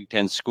play in a Big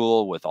Ten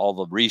school with all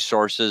the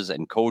resources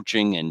and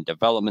coaching and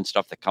development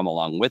stuff that come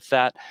along with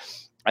that.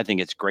 I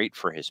think it's great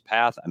for his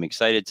path. I'm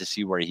excited to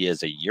see where he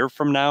is a year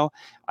from now.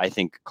 I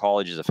think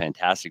college is a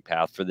fantastic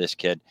path for this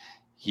kid.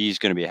 He's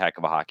going to be a heck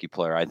of a hockey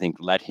player. I think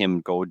let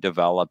him go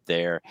develop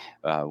there.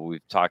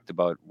 We've talked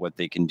about what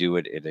they can do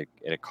at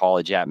a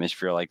college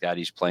atmosphere like that.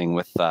 He's playing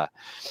with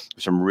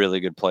some really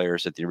good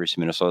players at the University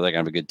of Minnesota. They're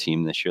going to have a good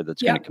team this year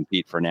that's going to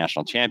compete for a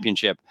national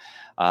championship.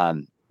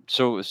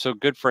 So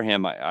good for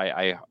him.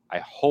 I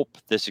hope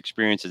this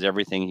experience is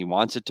everything he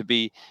wants it to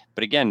be.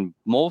 But again,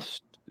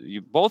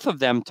 both of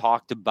them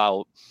talked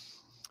about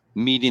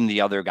meeting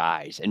the other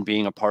guys and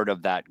being a part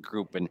of that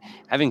group and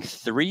having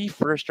 3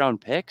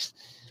 first-round picks.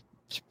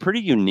 It's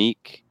pretty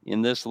unique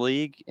in this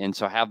league. And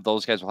so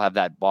those guys will have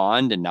that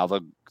bond, and now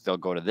they'll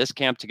go to this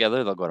camp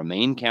together. They'll go to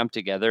main camp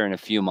together in a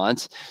few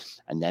months,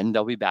 and then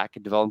they'll be back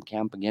at development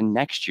camp again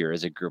next year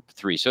as a group of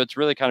 3. So it's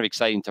really kind of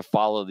exciting to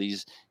follow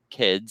these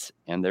kids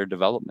and their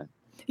development.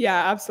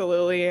 Yeah,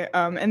 absolutely.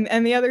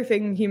 And the other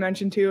thing he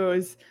mentioned too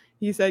is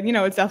he said,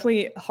 it's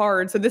definitely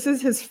hard. So this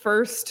is his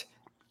first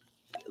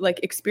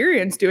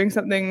experience doing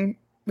something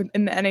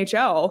in the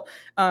NHL,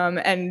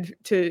 and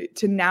to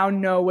now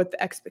know what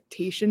the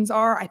expectations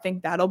are, I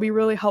think that'll be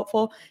really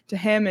helpful to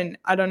him. And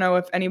I don't know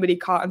if anybody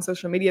caught on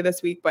social media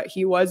this week, but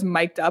he was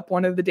mic'd up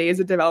one of the days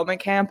of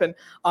development camp, and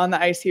on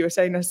the ice he was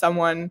saying to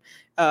someone,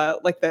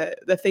 like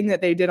the thing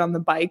that they did on the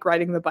bike,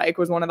 riding the bike,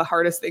 was one of the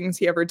hardest things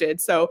he ever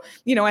did. So,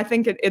 I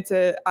think it's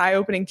a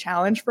eye-opening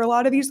challenge for a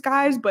lot of these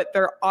guys, but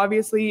they're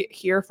obviously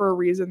here for a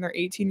reason. They're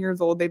 18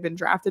 years old. They've been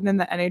drafted in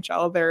the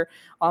NHL. They're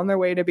on their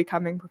way to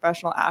becoming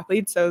professional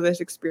athletes. So this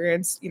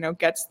experience,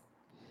 gets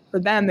for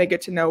them, they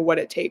get to know what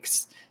it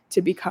takes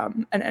to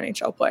become an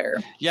NHL player.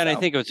 Yeah, and I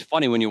think it's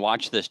funny when you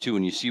watch this too,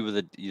 when you see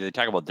they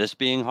talk about this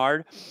being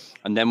hard,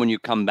 and then when you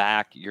come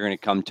back, you're going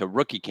to come to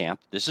rookie camp.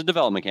 This is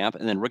development camp,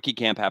 and then rookie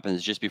camp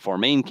happens just before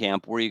main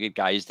camp, where you get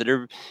guys that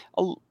are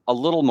a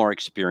little more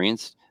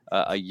experienced,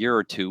 a year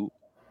or two.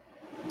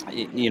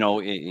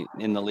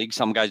 In the league,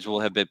 some guys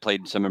will have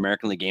played some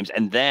American League games,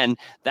 and then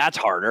that's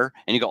harder.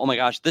 And you go, oh my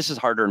gosh, this is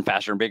harder and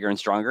faster and bigger and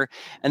stronger.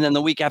 And then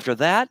the week after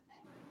that,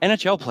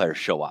 NHL players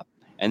show up,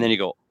 and then you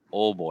go,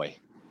 oh boy.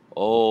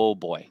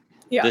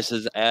 Yeah. This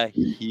is a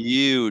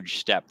huge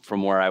step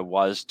from where I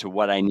was to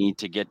what I need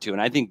to get to.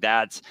 And I think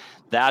that's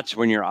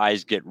when your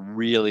eyes get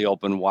really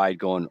open wide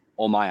going,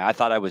 oh my, I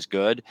thought I was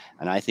good,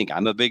 and I think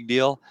I'm a big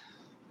deal.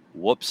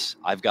 Whoops,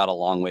 I've got a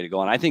long way to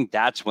go. And I think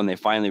that's when they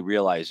finally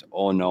realize,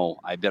 oh no,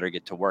 I better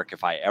get to work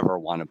if I ever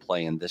want to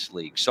play in this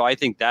league. So I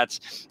think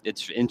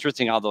it's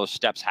interesting how those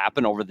steps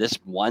happen over this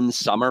one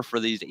summer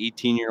for these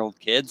 18-year-old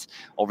kids.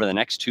 Over the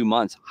next 2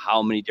 months,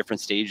 how many different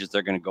stages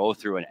they're going to go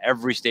through, and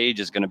every stage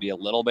is going to be a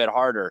little bit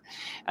harder.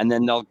 And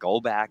then they'll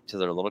go back to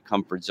their little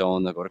comfort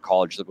zone. They'll go to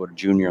college, they'll go to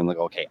junior, and they'll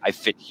go, okay, I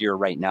fit here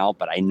right now,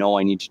 but I know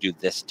I need to do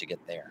this to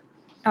get there.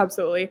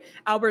 Absolutely.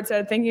 Albert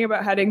said, thinking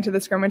about heading to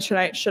the scrimmage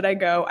tonight, should I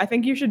go? I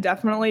think you should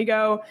definitely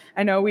go.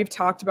 I know we've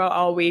talked about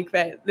all week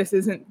that this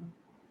isn't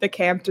the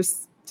camp to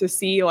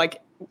see like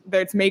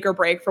that it's make or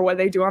break for what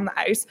they do on the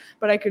ice.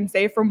 But I can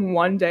say from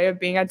one day of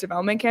being at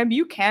development camp,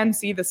 you can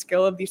see the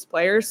skill of these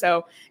players.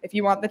 So if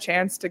you want the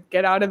chance to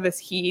get out of this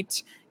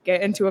heat,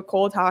 get into a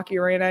cold hockey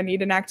arena,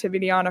 need an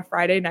activity on a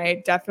Friday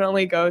night,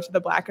 definitely go to the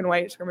Black and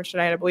White scrimmage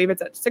tonight. I believe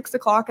it's at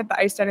 6:00 at the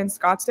Ice Den in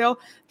Scottsdale.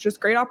 Just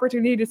great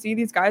opportunity to see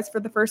these guys for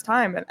the first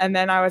time. And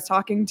then I was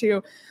talking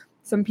to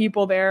some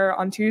people there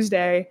on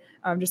Tuesday,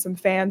 just some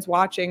fans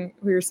watching,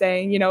 who were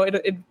saying,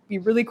 it'd be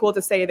really cool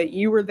to say that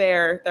you were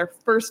there, their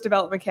first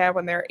development camp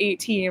when they're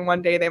 18.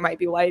 One day they might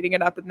be lighting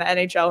it up in the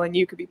NHL, and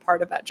you could be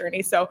part of that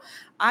journey. So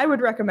I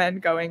would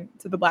recommend going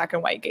to the Black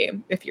and White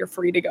game if you're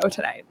free to go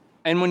tonight.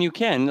 And when you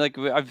can, like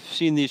I've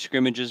seen these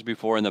scrimmages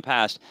before in the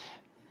past,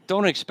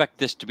 don't expect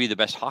this to be the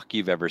best hockey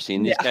you've ever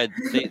seen. These guys,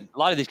 a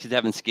lot of these kids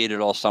haven't skated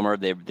all summer.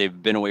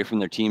 They've been away from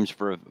their teams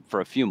for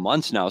a few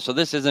months now. So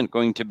this isn't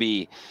going to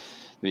be,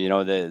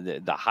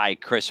 the high,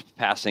 crisp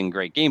passing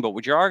great game. But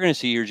what you are going to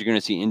see here is you're going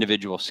to see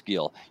individual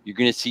skill. You're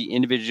going to see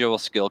individual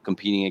skill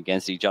competing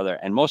against each other.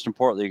 And most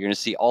importantly, you're going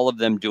to see all of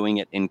them doing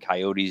it in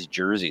Coyotes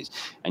jerseys.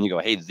 And you go,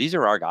 hey, these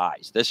are our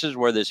guys. This is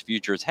where this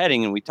future is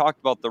heading. And we talked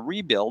about the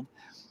rebuild.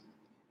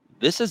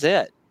 This is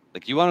it.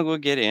 Like, you want to go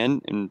get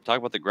in and talk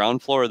about the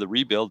ground floor of the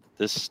rebuild.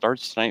 This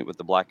starts tonight with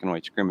the Black and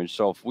White scrimmage.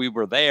 So if we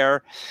were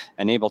there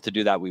and able to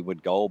do that, we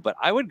would go. But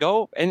I would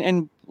go.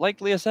 And like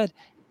Leah said,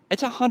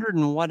 it's 100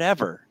 and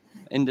whatever.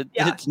 And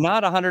it's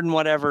not 100 and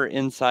whatever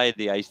inside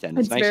the Ice Den.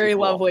 It's nice, very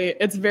lovely.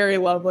 It's very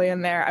lovely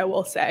in there, I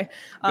will say.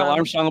 Bill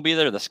Armstrong will be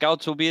there. The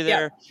scouts will be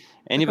there.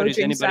 Anybody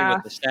with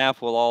the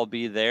staff will all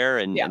be there,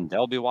 and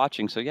they'll be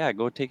watching. So,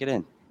 go take it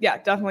in. Yeah,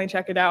 definitely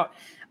check it out.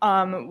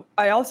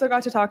 I also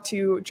got to talk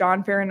to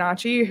John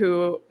Farinacci,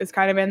 who is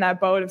kind of in that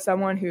boat of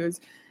someone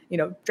who's,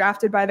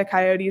 drafted by the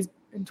Coyotes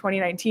in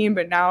 2019,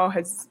 but now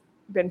has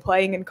been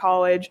playing in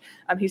college.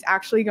 He's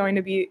actually going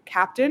to be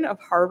captain of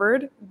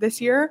Harvard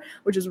this year,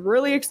 which is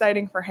really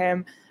exciting for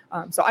him.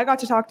 So I got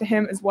to talk to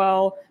him as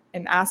well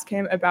and ask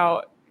him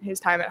about his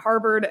time at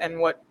Harvard and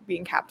what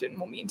being captain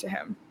will mean to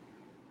him.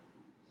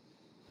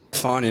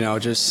 Fun,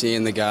 just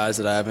seeing the guys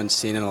that I haven't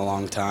seen in a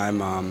long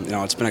time.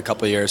 It's been a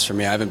couple of years for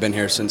me. I haven't been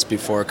here since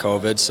before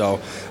COVID, so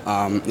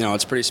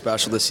it's pretty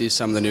special to see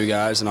some of the new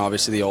guys and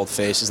obviously the old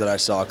faces that I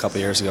saw a couple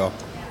of years ago.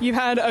 You've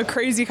had a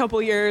crazy couple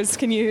of years.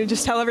 Can you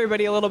just tell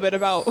everybody a little bit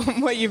about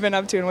what you've been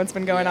up to and what's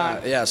been going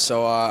on? Yeah,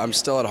 so I'm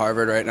still at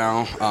Harvard right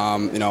now.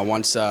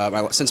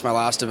 Since my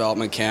last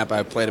development camp,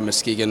 I played in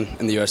Muskegon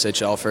in the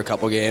USHL for a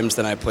couple games.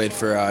 Then I played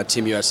for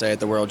Team USA at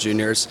the World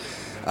Juniors.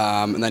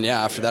 And then,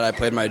 after that, I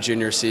played my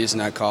junior season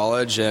at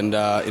college, and,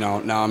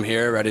 now I'm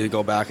here ready to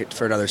go back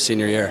for another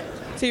senior year.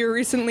 So you were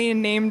recently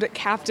named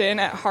captain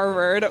at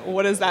Harvard.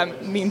 What does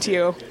that mean to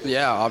you?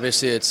 Yeah,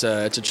 obviously it's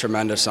a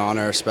tremendous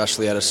honor,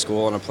 especially at a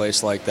school and a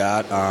place like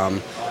that.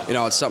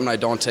 It's something I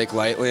don't take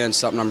lightly and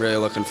something I'm really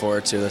looking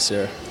forward to this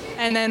year.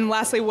 And then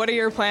lastly, what are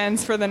your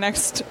plans for the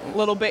next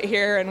little bit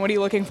here, and what are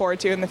you looking forward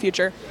to in the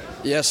future?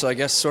 Yeah, so I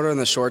guess sort of in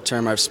the short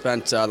term, I've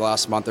spent the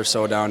last month or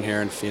so down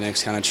here in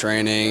Phoenix kind of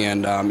training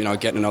and,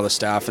 getting to know the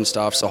staff and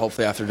stuff. So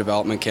hopefully after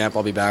development camp,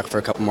 I'll be back for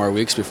a couple more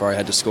weeks before I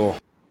head to school.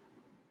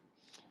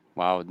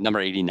 Wow, number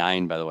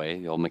 89, by the way,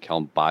 the old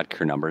Mikhail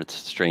Bodker number. It's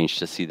strange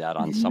to see that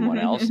on someone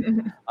else.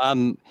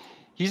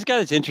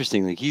 It's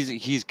interesting. Like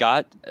he's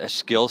got a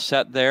skill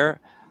set there.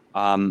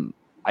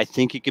 I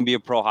think he can be a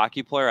pro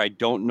hockey player. I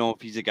don't know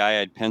if he's a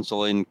guy I'd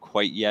pencil in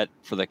quite yet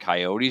for the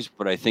Coyotes,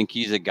 but I think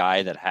he's a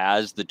guy that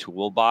has the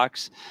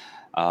toolbox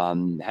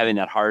having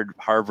that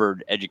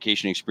Harvard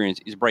education experience.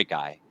 He's a bright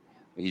guy.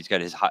 He's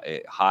got his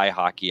high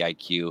hockey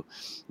IQ.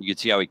 You can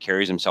see how he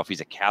carries himself.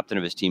 He's a captain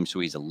of his team, so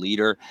he's a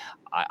leader.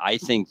 I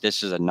think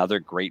this is another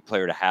great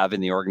player to have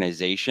in the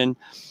organization.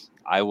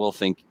 I will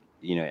think,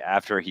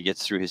 after he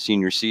gets through his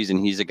senior season,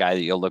 he's a guy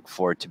that you'll look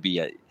for to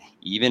be,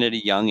 even at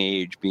a young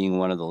age, being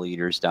one of the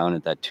leaders down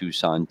at that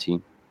Tucson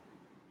team.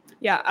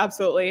 Yeah,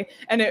 absolutely.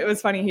 And it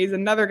was funny. He's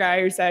another guy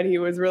who said he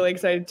was really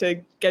excited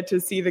to get to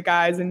see the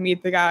guys and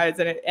meet the guys.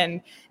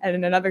 And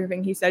another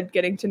thing he said,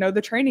 getting to know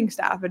the training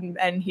staff.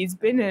 And he's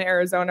been in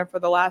Arizona for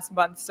the last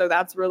month. So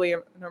that's really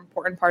an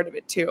important part of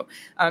it too.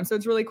 So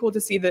it's really cool to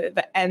see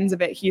the ends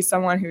of it. He's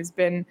someone who's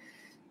been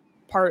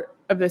part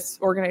of this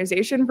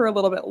organization for a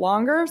little bit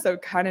longer. So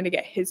kind of to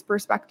get his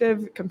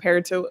perspective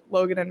compared to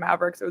Logan and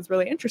Maverick. So it was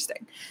really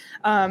interesting.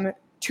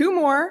 Two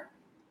more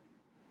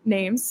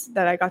names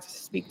that I got to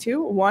speak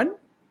to. One,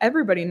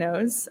 everybody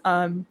knows,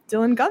 Dylan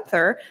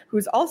Guenther,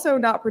 who's also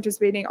not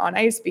participating on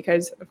ice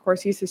because, of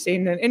course, he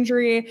sustained an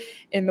injury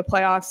in the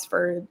playoffs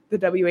for the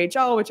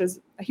WHL, which is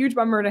a huge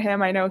bummer to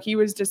him. I know he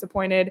was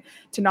disappointed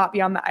to not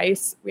be on the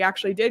ice. We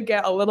actually did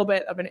get a little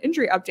bit of an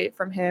injury update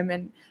from him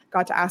and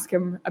got to ask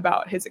him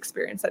about his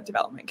experience at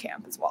development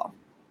camp as well.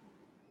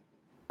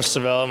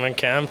 Development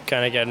camp,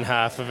 kind of getting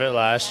half of it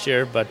last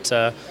year, but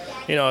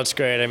it's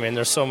great. I mean,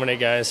 there's so many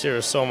guys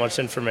here, so much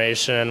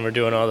information. We're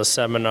doing all the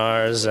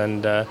seminars,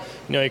 and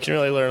you can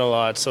really learn a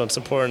lot. So it's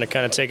important to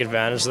kind of take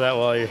advantage of that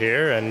while you're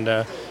here, and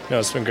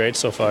it's been great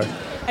so far.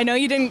 I know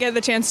you didn't get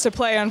the chance to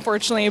play,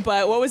 unfortunately,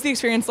 but what was the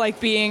experience like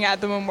being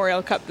at the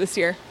Memorial Cup this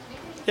year?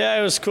 Yeah,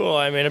 it was cool.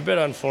 I mean, a bit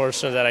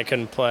unfortunate that I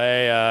couldn't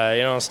play.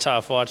 It's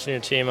tough watching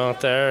your team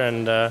out there,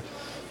 and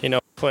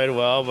played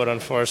well, but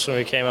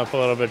unfortunately we came up a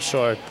little bit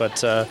short.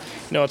 But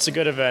it's a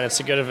good event.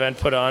 It's a good event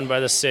put on by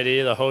the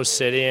city, the host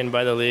city, and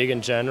by the league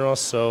in general.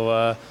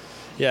 So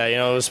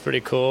it was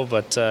pretty cool,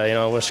 but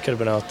I wish I could have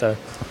been out there.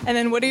 And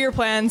then what are your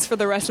plans for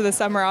the rest of the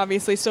summer?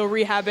 Obviously still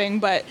rehabbing,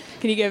 but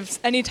can you give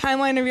any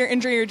timeline of your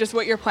injury or just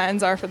what your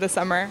plans are for the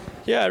summer?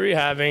 Yeah,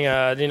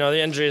 rehabbing.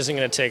 The injury isn't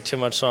going to take too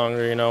much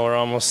longer. We're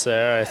almost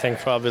there. I think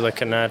probably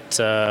looking at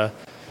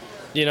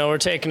we're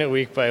taking it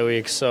week by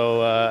week,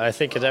 so I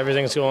think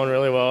everything's going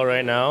really well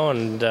right now,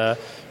 and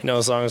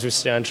as long as we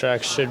stay on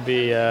track, should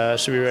be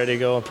ready to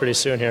go pretty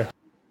soon here.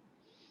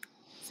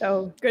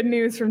 So good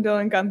news from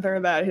Dylan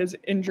Guenther that his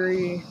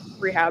injury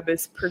rehab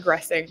is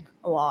progressing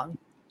along.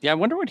 Yeah, I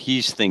wonder what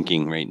he's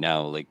thinking right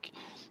now. Like,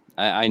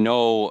 I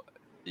know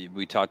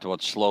we talked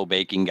about slow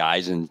baking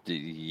guys, and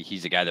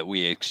he's a guy that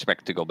we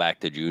expect to go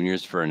back to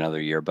juniors for another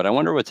year, but I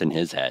wonder what's in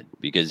his head,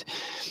 because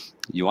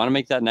you want to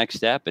make that next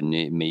step, and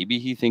maybe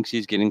he thinks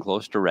he's getting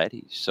close to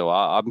ready. So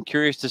I'm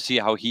curious to see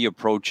how he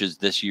approaches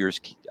this year's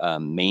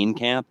main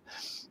camp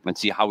and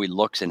see how he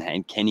looks,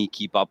 and can he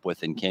keep up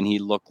with, and can he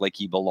look like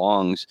he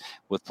belongs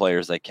with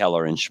players like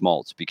Keller and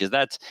Schmaltz? Because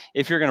that's,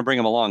 if you're going to bring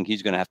him along,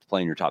 he's going to have to play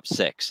in your top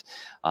six.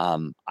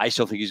 I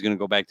still think he's going to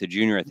go back to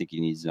junior. I think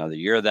he needs another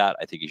year of that.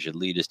 I think he should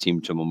lead his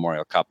team to a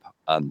Memorial Cup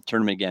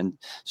tournament again.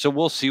 So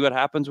we'll see what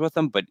happens with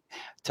him. But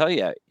tell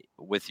you,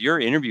 with your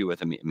interview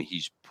with him, I mean,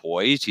 he's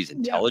poised, he's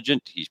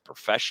intelligent, he's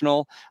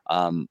professional.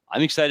 I'm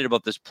excited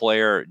about this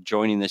player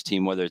joining this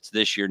team, whether it's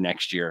this year,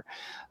 next year.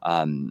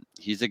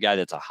 He's a guy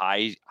that's a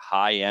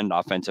high-end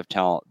offensive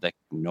talent that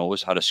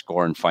knows how to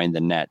score and find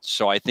the net.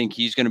 So I think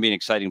he's going to be an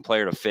exciting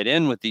player to fit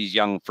in with these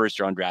young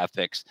first-round draft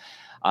picks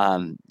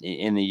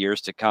in the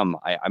years to come.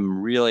 I'm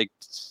really,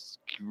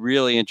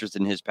 really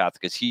interested in his path,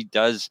 because he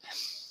does.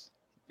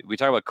 We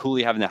talk about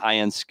Cooley having the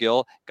high-end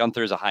skill.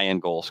 Guenther is a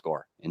high-end goal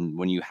scorer. And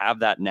when you have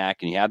that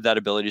knack and you have that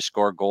ability to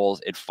score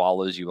goals, it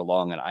follows you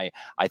along. And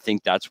I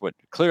think that's what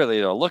clearly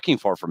they're looking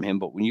for from him.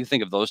 But when you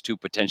think of those two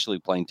potentially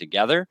playing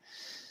together,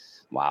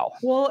 wow.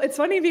 Well, it's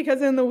funny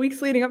because in the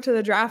weeks leading up to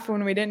the draft,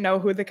 when we didn't know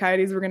who the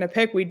Coyotes were going to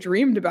pick, we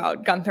dreamed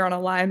about Guenther on a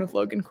line with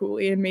Logan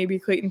Cooley and maybe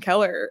Clayton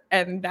Keller.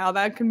 And now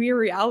that can be a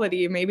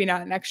reality, maybe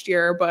not next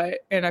year, but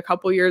in a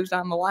couple years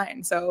down the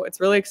line. So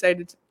it's really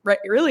exciting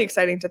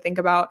to think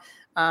about.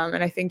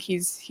 And I think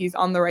he's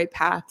on the right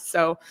path.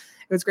 So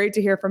it was great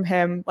to hear from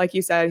him. Like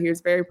you said, he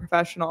was very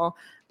professional.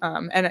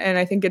 And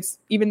I think it's,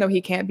 even though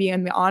he can't be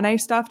in the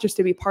on-ice stuff, just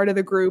to be part of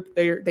the group,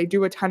 they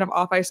do a ton of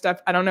off-ice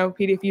stuff. I don't know,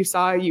 Pete, if you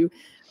saw,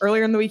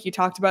 earlier in the week, you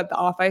talked about the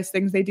off-ice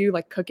things they do,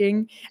 like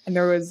cooking, and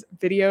there was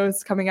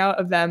videos coming out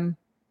of them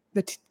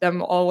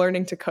all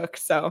learning to cook.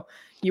 So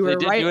you were right.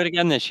 They did do it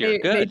again this year.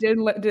 Good.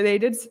 They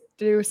did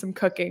do some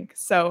cooking.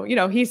 So,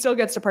 he still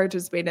gets to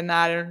participate in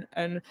that.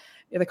 And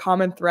the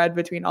common thread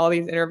between all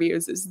these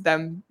interviews is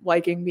them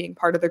liking being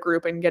part of the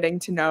group and getting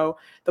to know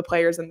the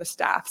players and the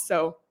staff.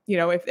 So,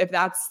 if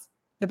that's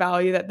the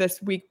value that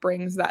this week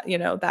brings, that,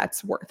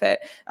 that's worth it,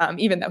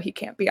 even though he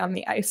can't be on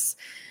the ice.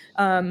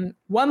 One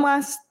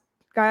last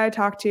guy I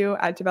talked to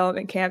at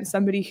development camp,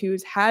 somebody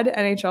who's had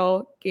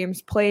NHL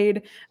games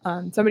played,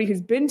 somebody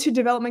who's been to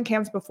development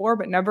camps before,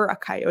 but never a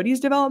Coyotes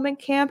development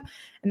camp.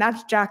 And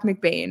that's Jack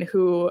McBain,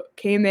 who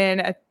came in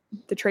at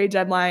the trade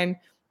deadline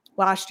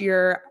last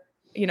year,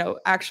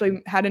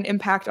 actually had an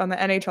impact on the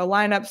NHL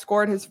lineup,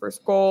 scored his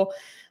first goal.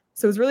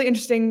 So it's really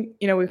interesting.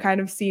 We've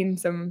kind of seen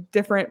some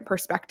different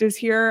perspectives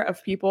here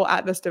of people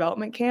at this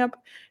development camp.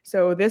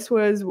 So this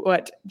was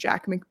what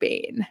Jack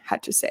McBain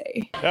had to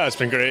say. Yeah, it's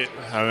been great.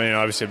 I mean,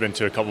 obviously I've been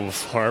to a couple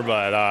before,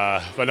 but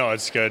no,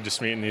 it's good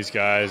just meeting these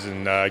guys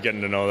and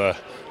getting to know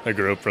the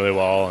group really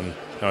well. And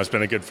it's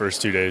been a good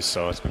first 2 days,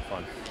 so it's been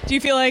fun. Do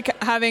you feel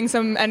like having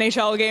some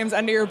NHL games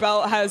under your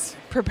belt has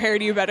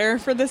prepared you better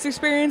for this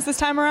experience this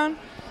time around?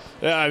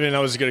 Yeah, I mean, that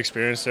was a good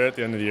experience there at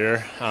the end of the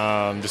year,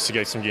 just to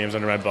get some games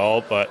under my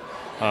belt. But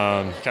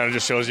kind of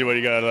just shows you what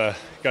you gotta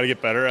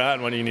get better at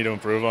and what you need to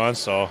improve on.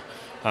 So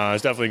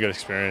it's definitely a good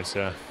experience.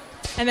 Yeah.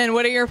 And then,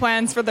 what are your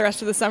plans for the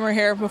rest of the summer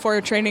here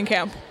before training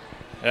camp?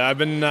 Yeah, I've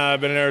been in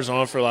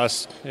Arizona for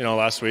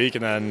last week,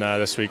 and then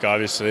this week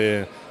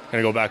obviously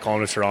gonna go back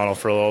home to Toronto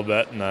for a little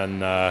bit, and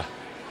then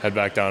head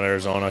back down to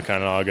Arizona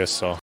kind of August.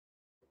 So.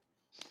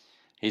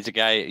 He's a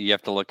guy you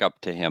have to look up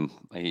to him.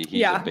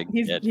 He's a big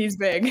kid. He's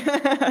big.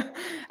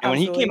 And when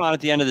he came on at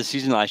the end of the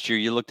season last year,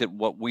 you looked at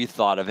what we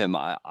thought of him.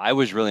 I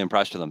was really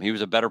impressed with him. He was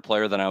a better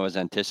player than I was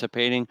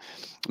anticipating,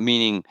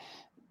 meaning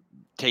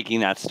taking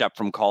that step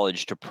from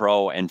college to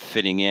pro and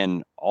fitting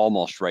in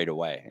almost right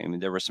away. I mean,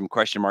 there were some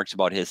question marks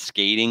about his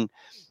skating.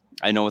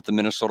 I know with the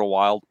Minnesota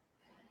Wild,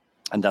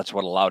 and that's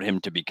what allowed him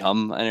to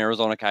become an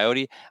Arizona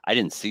Coyote. I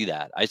didn't see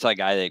that. I saw a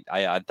guy that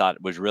I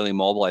thought was really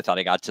mobile. I thought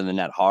he got to the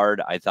net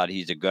hard. I thought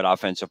he's a good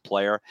offensive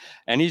player.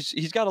 And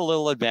he's got a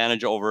little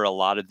advantage over a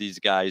lot of these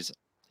guys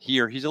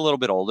here. He's a little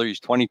bit older. He's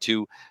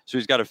 22, so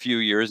he's got a few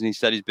years. And he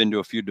said he's been to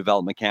a few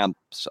development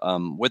camps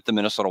with the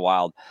Minnesota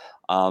Wild.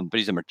 But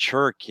he's a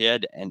mature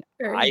kid, and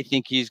I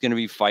think he's going to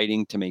be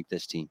fighting to make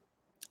this team.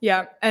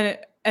 Yeah, and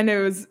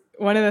it was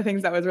one of the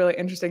things that was really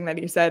interesting that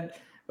he said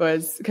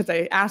was, because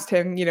I asked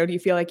him, do you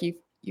feel like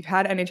you've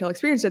had NHL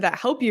experience? Did that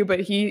help you? But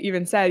he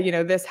even said,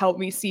 this helped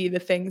me see the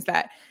things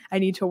that I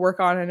need to work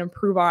on and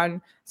improve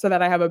on so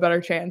that I have a better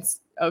chance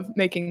of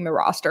making the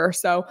roster.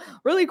 So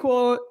really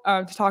cool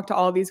to talk to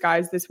all of these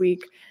guys this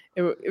week.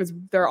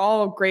 They're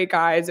all great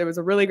guys. It was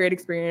a really great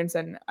experience.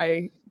 And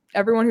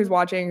everyone who's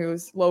watching,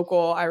 who's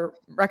local, I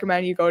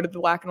recommend you go to the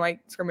Black and White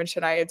scrimmage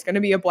tonight. It's going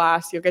to be a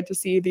blast. You'll get to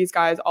see these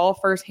guys all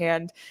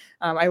firsthand.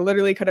 I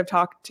literally could have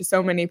talked to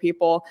so many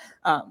people,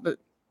 but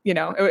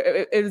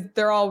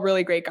they're all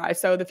really great guys.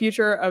 So the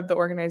future of the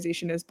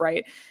organization is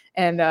bright.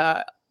 And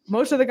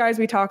most of the guys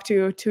we talked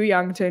to, too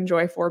young to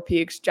enjoy Four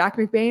Peaks. Jack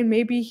McBain,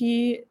 maybe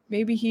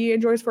he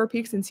enjoys Four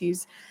Peaks since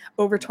he's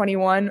over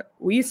 21.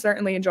 We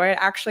certainly enjoy it.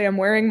 Actually, I'm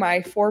wearing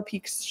my Four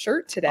Peaks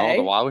shirt today. Oh,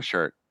 the WOW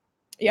shirt.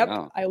 Yep.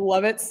 Yeah. I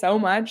love it so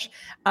much.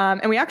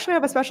 And we actually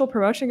have a special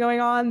promotion going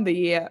on,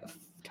 the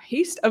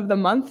Taste of the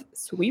Month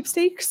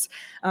sweepstakes.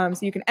 So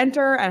you can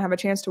enter and have a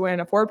chance to win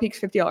a Four Peaks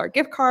 $50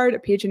 gift card, a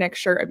PHNX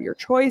shirt of your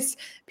choice,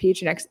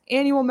 PHNX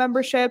annual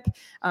membership.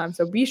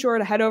 So be sure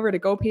to head over to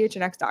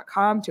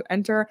gophnx.com to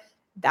enter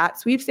that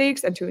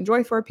sweepstakes. And to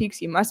enjoy Four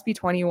Peaks, you must be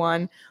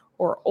 21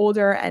 or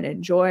older and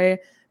enjoy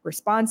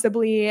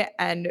responsibly.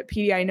 And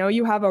PD, I know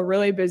you have a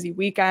really busy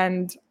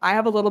weekend. I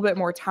have a little bit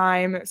more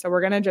time. So we're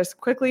going to just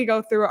quickly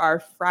go through our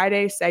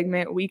Friday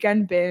segment,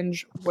 Weekend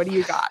Binge. What do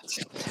you got?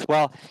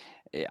 Well,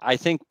 I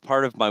think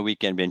part of my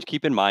weekend binge,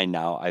 keep in mind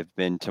now, I've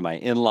been to my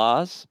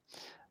in-laws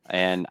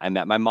and I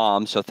met my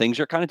mom. So things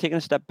are kind of taking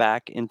a step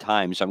back in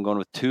time. So I'm going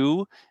with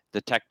 2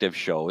 detective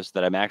shows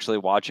that I'm actually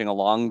watching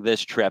along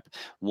this trip.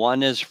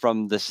 One is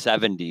from the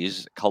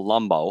 70s,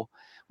 Columbo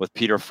with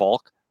Peter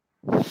Falk.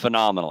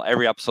 Phenomenal.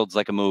 Every episode's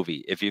like a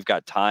movie. If you've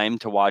got time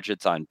to watch,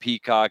 it's on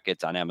Peacock,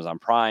 it's on Amazon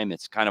Prime,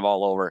 it's kind of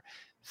all over.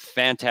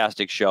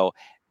 Fantastic show.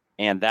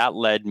 And that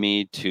led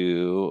me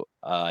to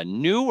a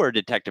newer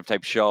detective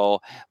type show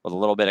with a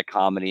little bit of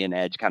comedy and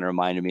edge. Kind of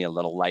reminded me a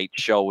little light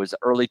show. It was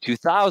early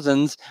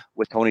 2000s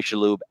with Tony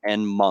Shalhoub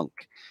and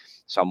Monk.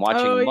 So I'm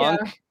watching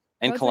Monk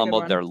and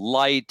Columbo. They're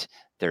light,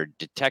 they're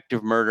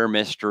detective murder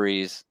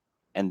mysteries.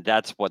 And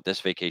that's what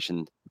this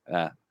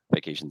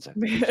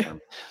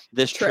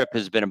this trip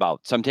has been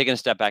about. So I'm taking a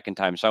step back in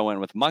time. So I went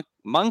with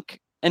Monk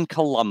and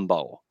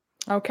Columbo.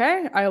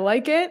 Okay, I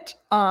like it.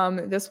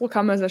 This will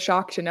come as a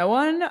shock to no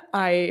one.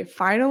 I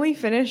finally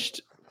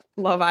finished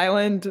Love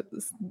Island,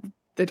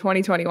 the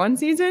 2021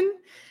 season,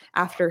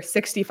 after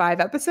 65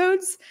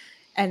 episodes,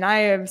 and I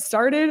have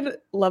started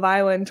Love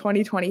Island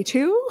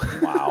 2022.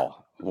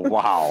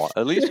 Wow.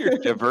 At least you're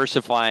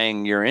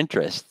diversifying your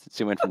interests.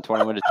 So you went from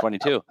 21 to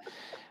 22.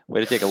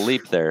 Way to take a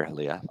leap there,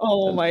 Leah.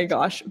 Oh my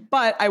gosh.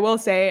 But I will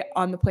say,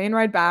 on the plane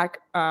ride back,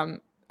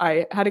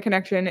 I had a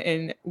connection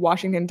in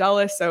Washington,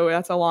 Dulles, so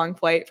that's a long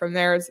flight from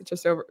there. It's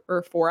just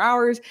over 4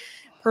 hours.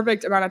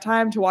 Perfect amount of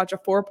time to watch a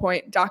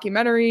 4-part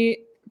documentary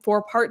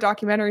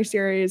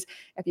series.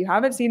 If you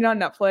haven't seen it on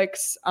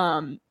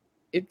Netflix,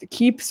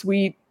 Keep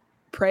Sweet,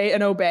 Pray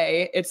and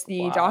Obey. It's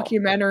the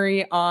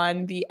documentary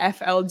on the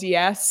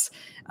FLDS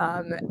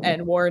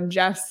and Warren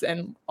Jeffs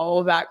and all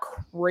of that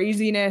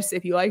craziness.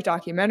 If you like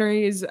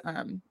documentaries,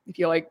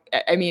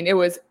 it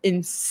was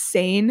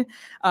insane.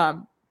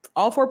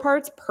 All 4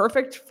 parts,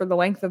 perfect for the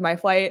length of my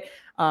flight.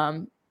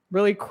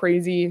 Really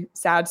crazy,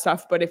 sad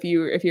stuff. But if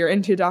you're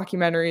into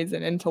documentaries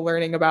and into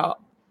learning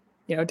about,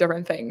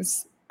 different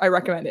things, I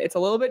recommend it. It's a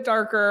little bit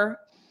darker.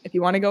 If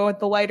you want to go with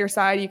the lighter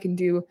side, you can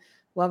do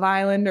Love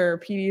Island or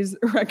PD's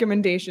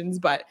recommendations,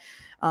 but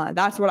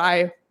that's what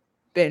I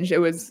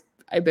binged.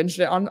 I binged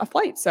it on a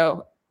flight,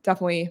 so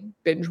definitely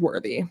binge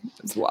worthy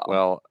as well.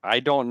 Well, I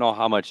don't know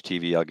how much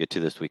TV I'll get to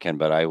this weekend,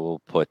 but I will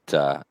put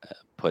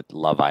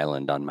Love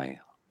Island on my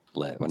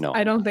list. No,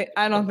 I don't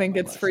think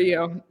it's for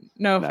you.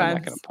 No offense. I'm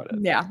not going to put it.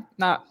 Yeah,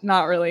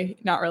 not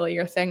really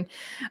your thing.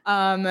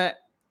 There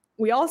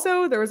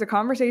was a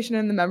conversation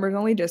in the members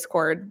only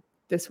Discord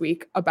this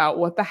week about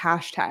what the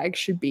hashtag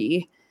should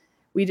be.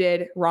 We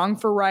did wrong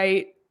for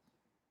right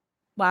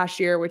last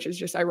year, which is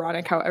just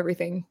ironic how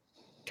everything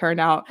turned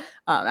out.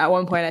 At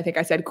one point, I think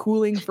I said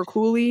cooling for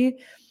Cooley.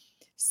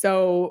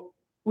 So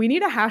we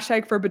need a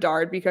hashtag for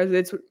Bedard because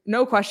it's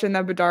no question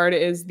that Bedard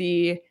is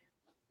the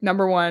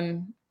number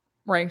one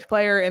ranked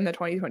player in the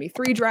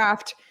 2023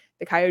 draft.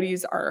 The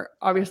Coyotes are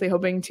obviously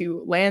hoping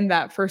to land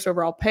that first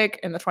overall pick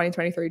in the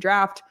 2023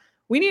 draft.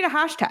 We need a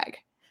hashtag.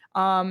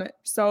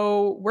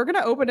 So we're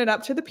going to open it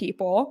up to the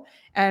people,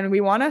 and we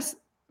want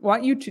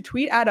you to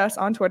tweet at us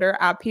on Twitter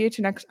at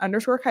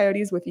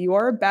PHNX_Coyotes with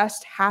your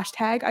best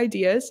hashtag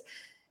ideas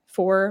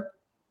for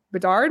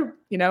Bedard,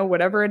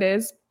 whatever it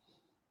is.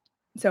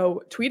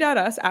 So tweet at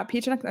us at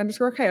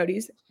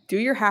PHNX_Coyotes, do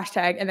your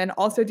hashtag, and then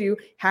also do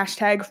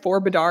hashtag for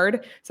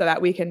Bedard so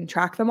that we can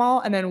track them all.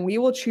 And then we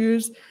will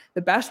choose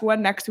the best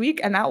one next week,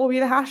 and that will be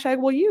the hashtag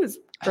we'll use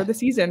for the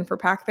season for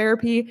Pack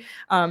Therapy.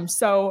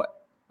 So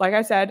like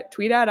I said,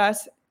 tweet at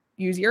us,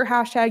 use your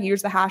hashtag,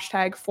 use the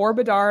hashtag for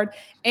Bedard,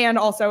 and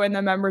also in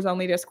the members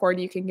only Discord,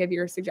 you can give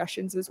your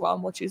suggestions as well,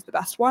 and we'll choose the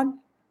best one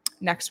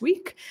next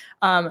week.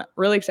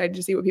 Really excited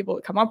to see what people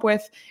come up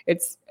with.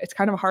 It's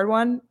kind of a hard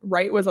one.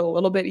 Right was a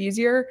little bit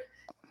easier,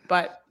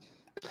 but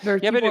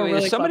but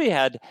if somebody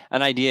had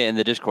an idea in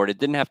the Discord, it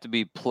didn't have to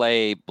be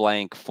play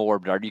blank for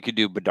Bedard. You could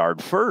do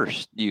Bedard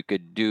first. You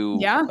could do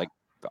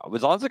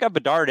as long as it got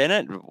Bedard in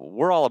it,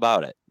 we're all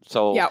about it.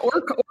 So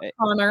or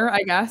Connor,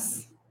 I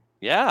guess.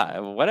 Yeah,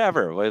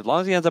 whatever. As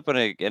long as he ends up in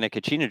a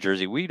Kachina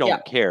jersey, we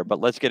don't care. But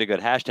let's get a good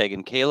hashtag.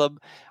 And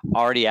Caleb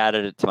already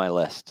added it to my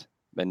list.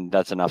 And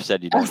that's enough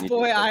said. You don't need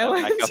Boy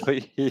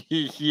Island.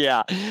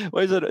 Yeah.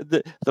 What is it?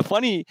 The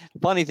funny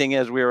thing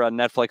is, we were on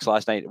Netflix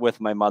last night with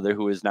my mother,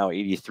 who is now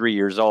 83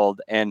 years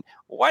old. And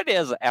what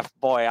is F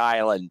Boy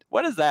Island?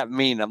 What does that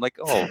mean? I'm like,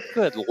 oh,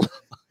 good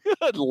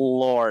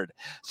Lord.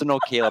 So no,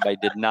 Caleb, I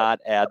did not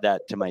add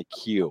that to my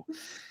queue.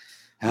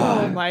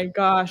 Oh my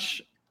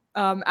gosh.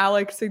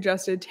 Alex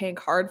suggested tank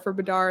hard for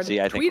Bedard. See,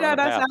 I think tweet at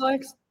us,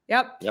 Alex.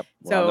 Yep.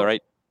 We're on the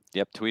right.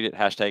 Yep. Tweet it.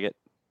 Hashtag it.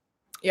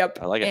 Yep.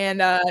 I like it.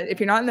 And if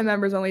you're not in the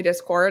members only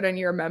Discord and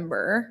you're a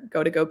member,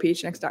 go to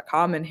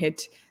gophnx.com and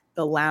hit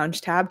the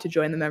lounge tab to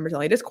join the members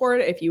only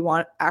Discord. If you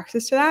want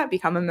access to that,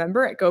 become a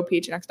member at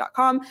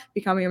gophnx.com.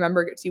 Becoming a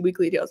member gets you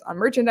weekly deals on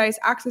merchandise,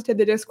 access to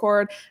the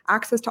Discord,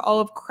 access to all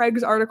of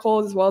Craig's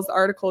articles, as well as the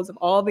articles of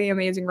all the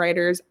amazing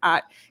writers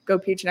at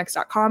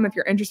gophnx.com. If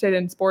you're interested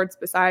in sports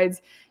besides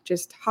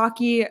just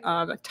hockey,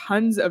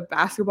 tons of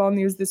basketball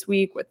news this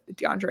week with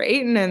DeAndre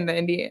Ayton and the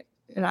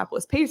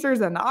Indianapolis Pacers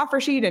and the offer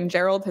sheet, and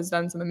Gerald has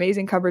done some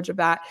amazing coverage of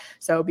that.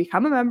 So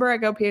become a member at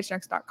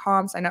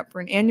gophnx.com, sign up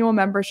for an annual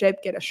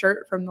membership, get a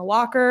shirt from the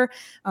locker,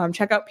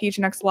 check out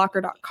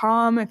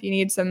phnxlocker.com if you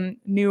need some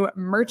new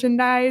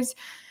merchandise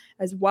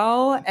as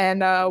well. And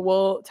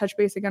we'll touch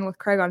base again with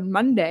Craig on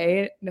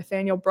Monday.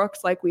 Nathaniel Brooks,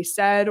 like we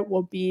said,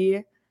 will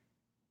be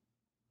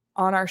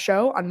on our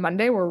show on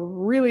Monday. We're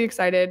really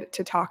excited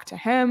to talk to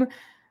him.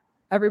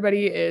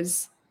 Everybody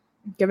is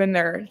given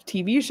their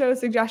TV show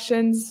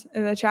suggestions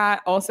in the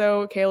chat.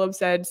 Also, Caleb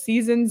said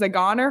season's a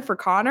goner for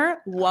Connor.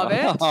 Love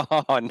it.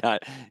 Oh,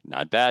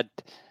 not bad.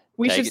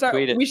 We should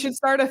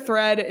start a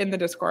thread in the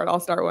Discord.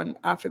 I'll start one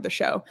after the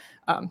show,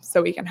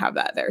 so we can have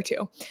that there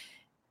too.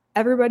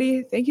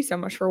 Everybody, thank you so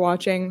much for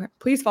watching.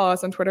 Please follow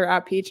us on Twitter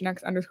at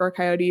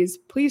PHNX_Coyotes.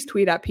 Please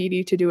tweet at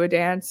PD to do a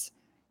dance.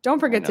 Don't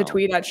forget to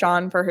tweet at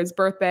Sean for his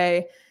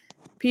birthday.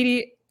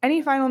 PD,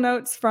 any final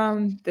notes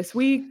from this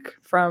week,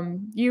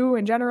 from you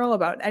in general,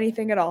 about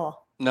anything at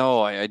all?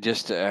 No, I'm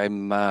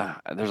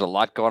there's a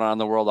lot going on in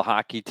the world of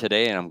hockey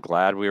today, and I'm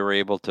glad we were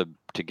able to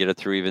get it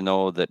through, even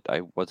though that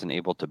I wasn't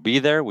able to be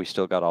there. We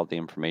still got all the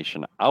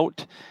information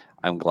out.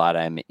 I'm glad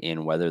I'm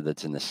in weather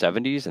that's in the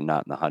 70s and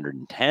not in the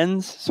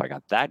 110s. So I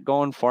got that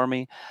going for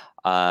me.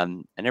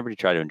 And everybody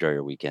try to enjoy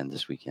your weekend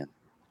this weekend.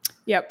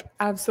 Yep,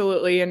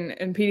 absolutely. And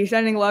PD,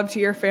 sending love to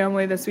your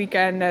family this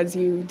weekend as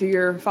you do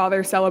your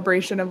father's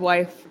celebration of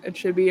life. It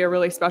should be a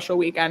really special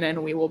weekend,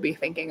 and we will be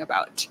thinking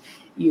about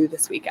you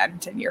this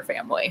weekend and your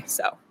family.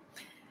 So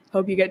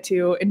hope you get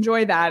to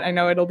enjoy that. I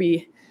know it'll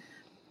be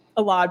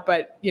a lot,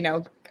 but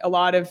a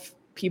lot of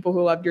people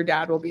who loved your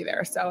dad will be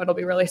there. So it'll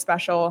be really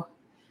special.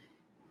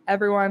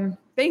 Everyone,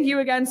 thank you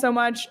again so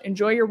much.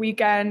 Enjoy your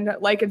weekend.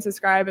 Like and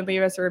subscribe and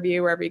leave us a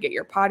review wherever you get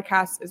your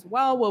podcasts as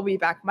well. We'll be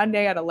back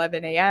Monday at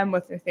 11 a.m.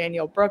 with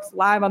Nathaniel Brooks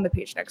live on the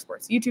PHNX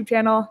Sports YouTube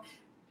channel.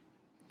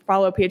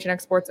 Follow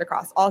PHNX Sports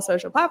across all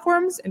social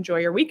platforms. Enjoy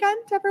your weekend,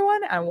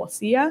 everyone, and we'll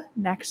see you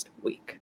next week.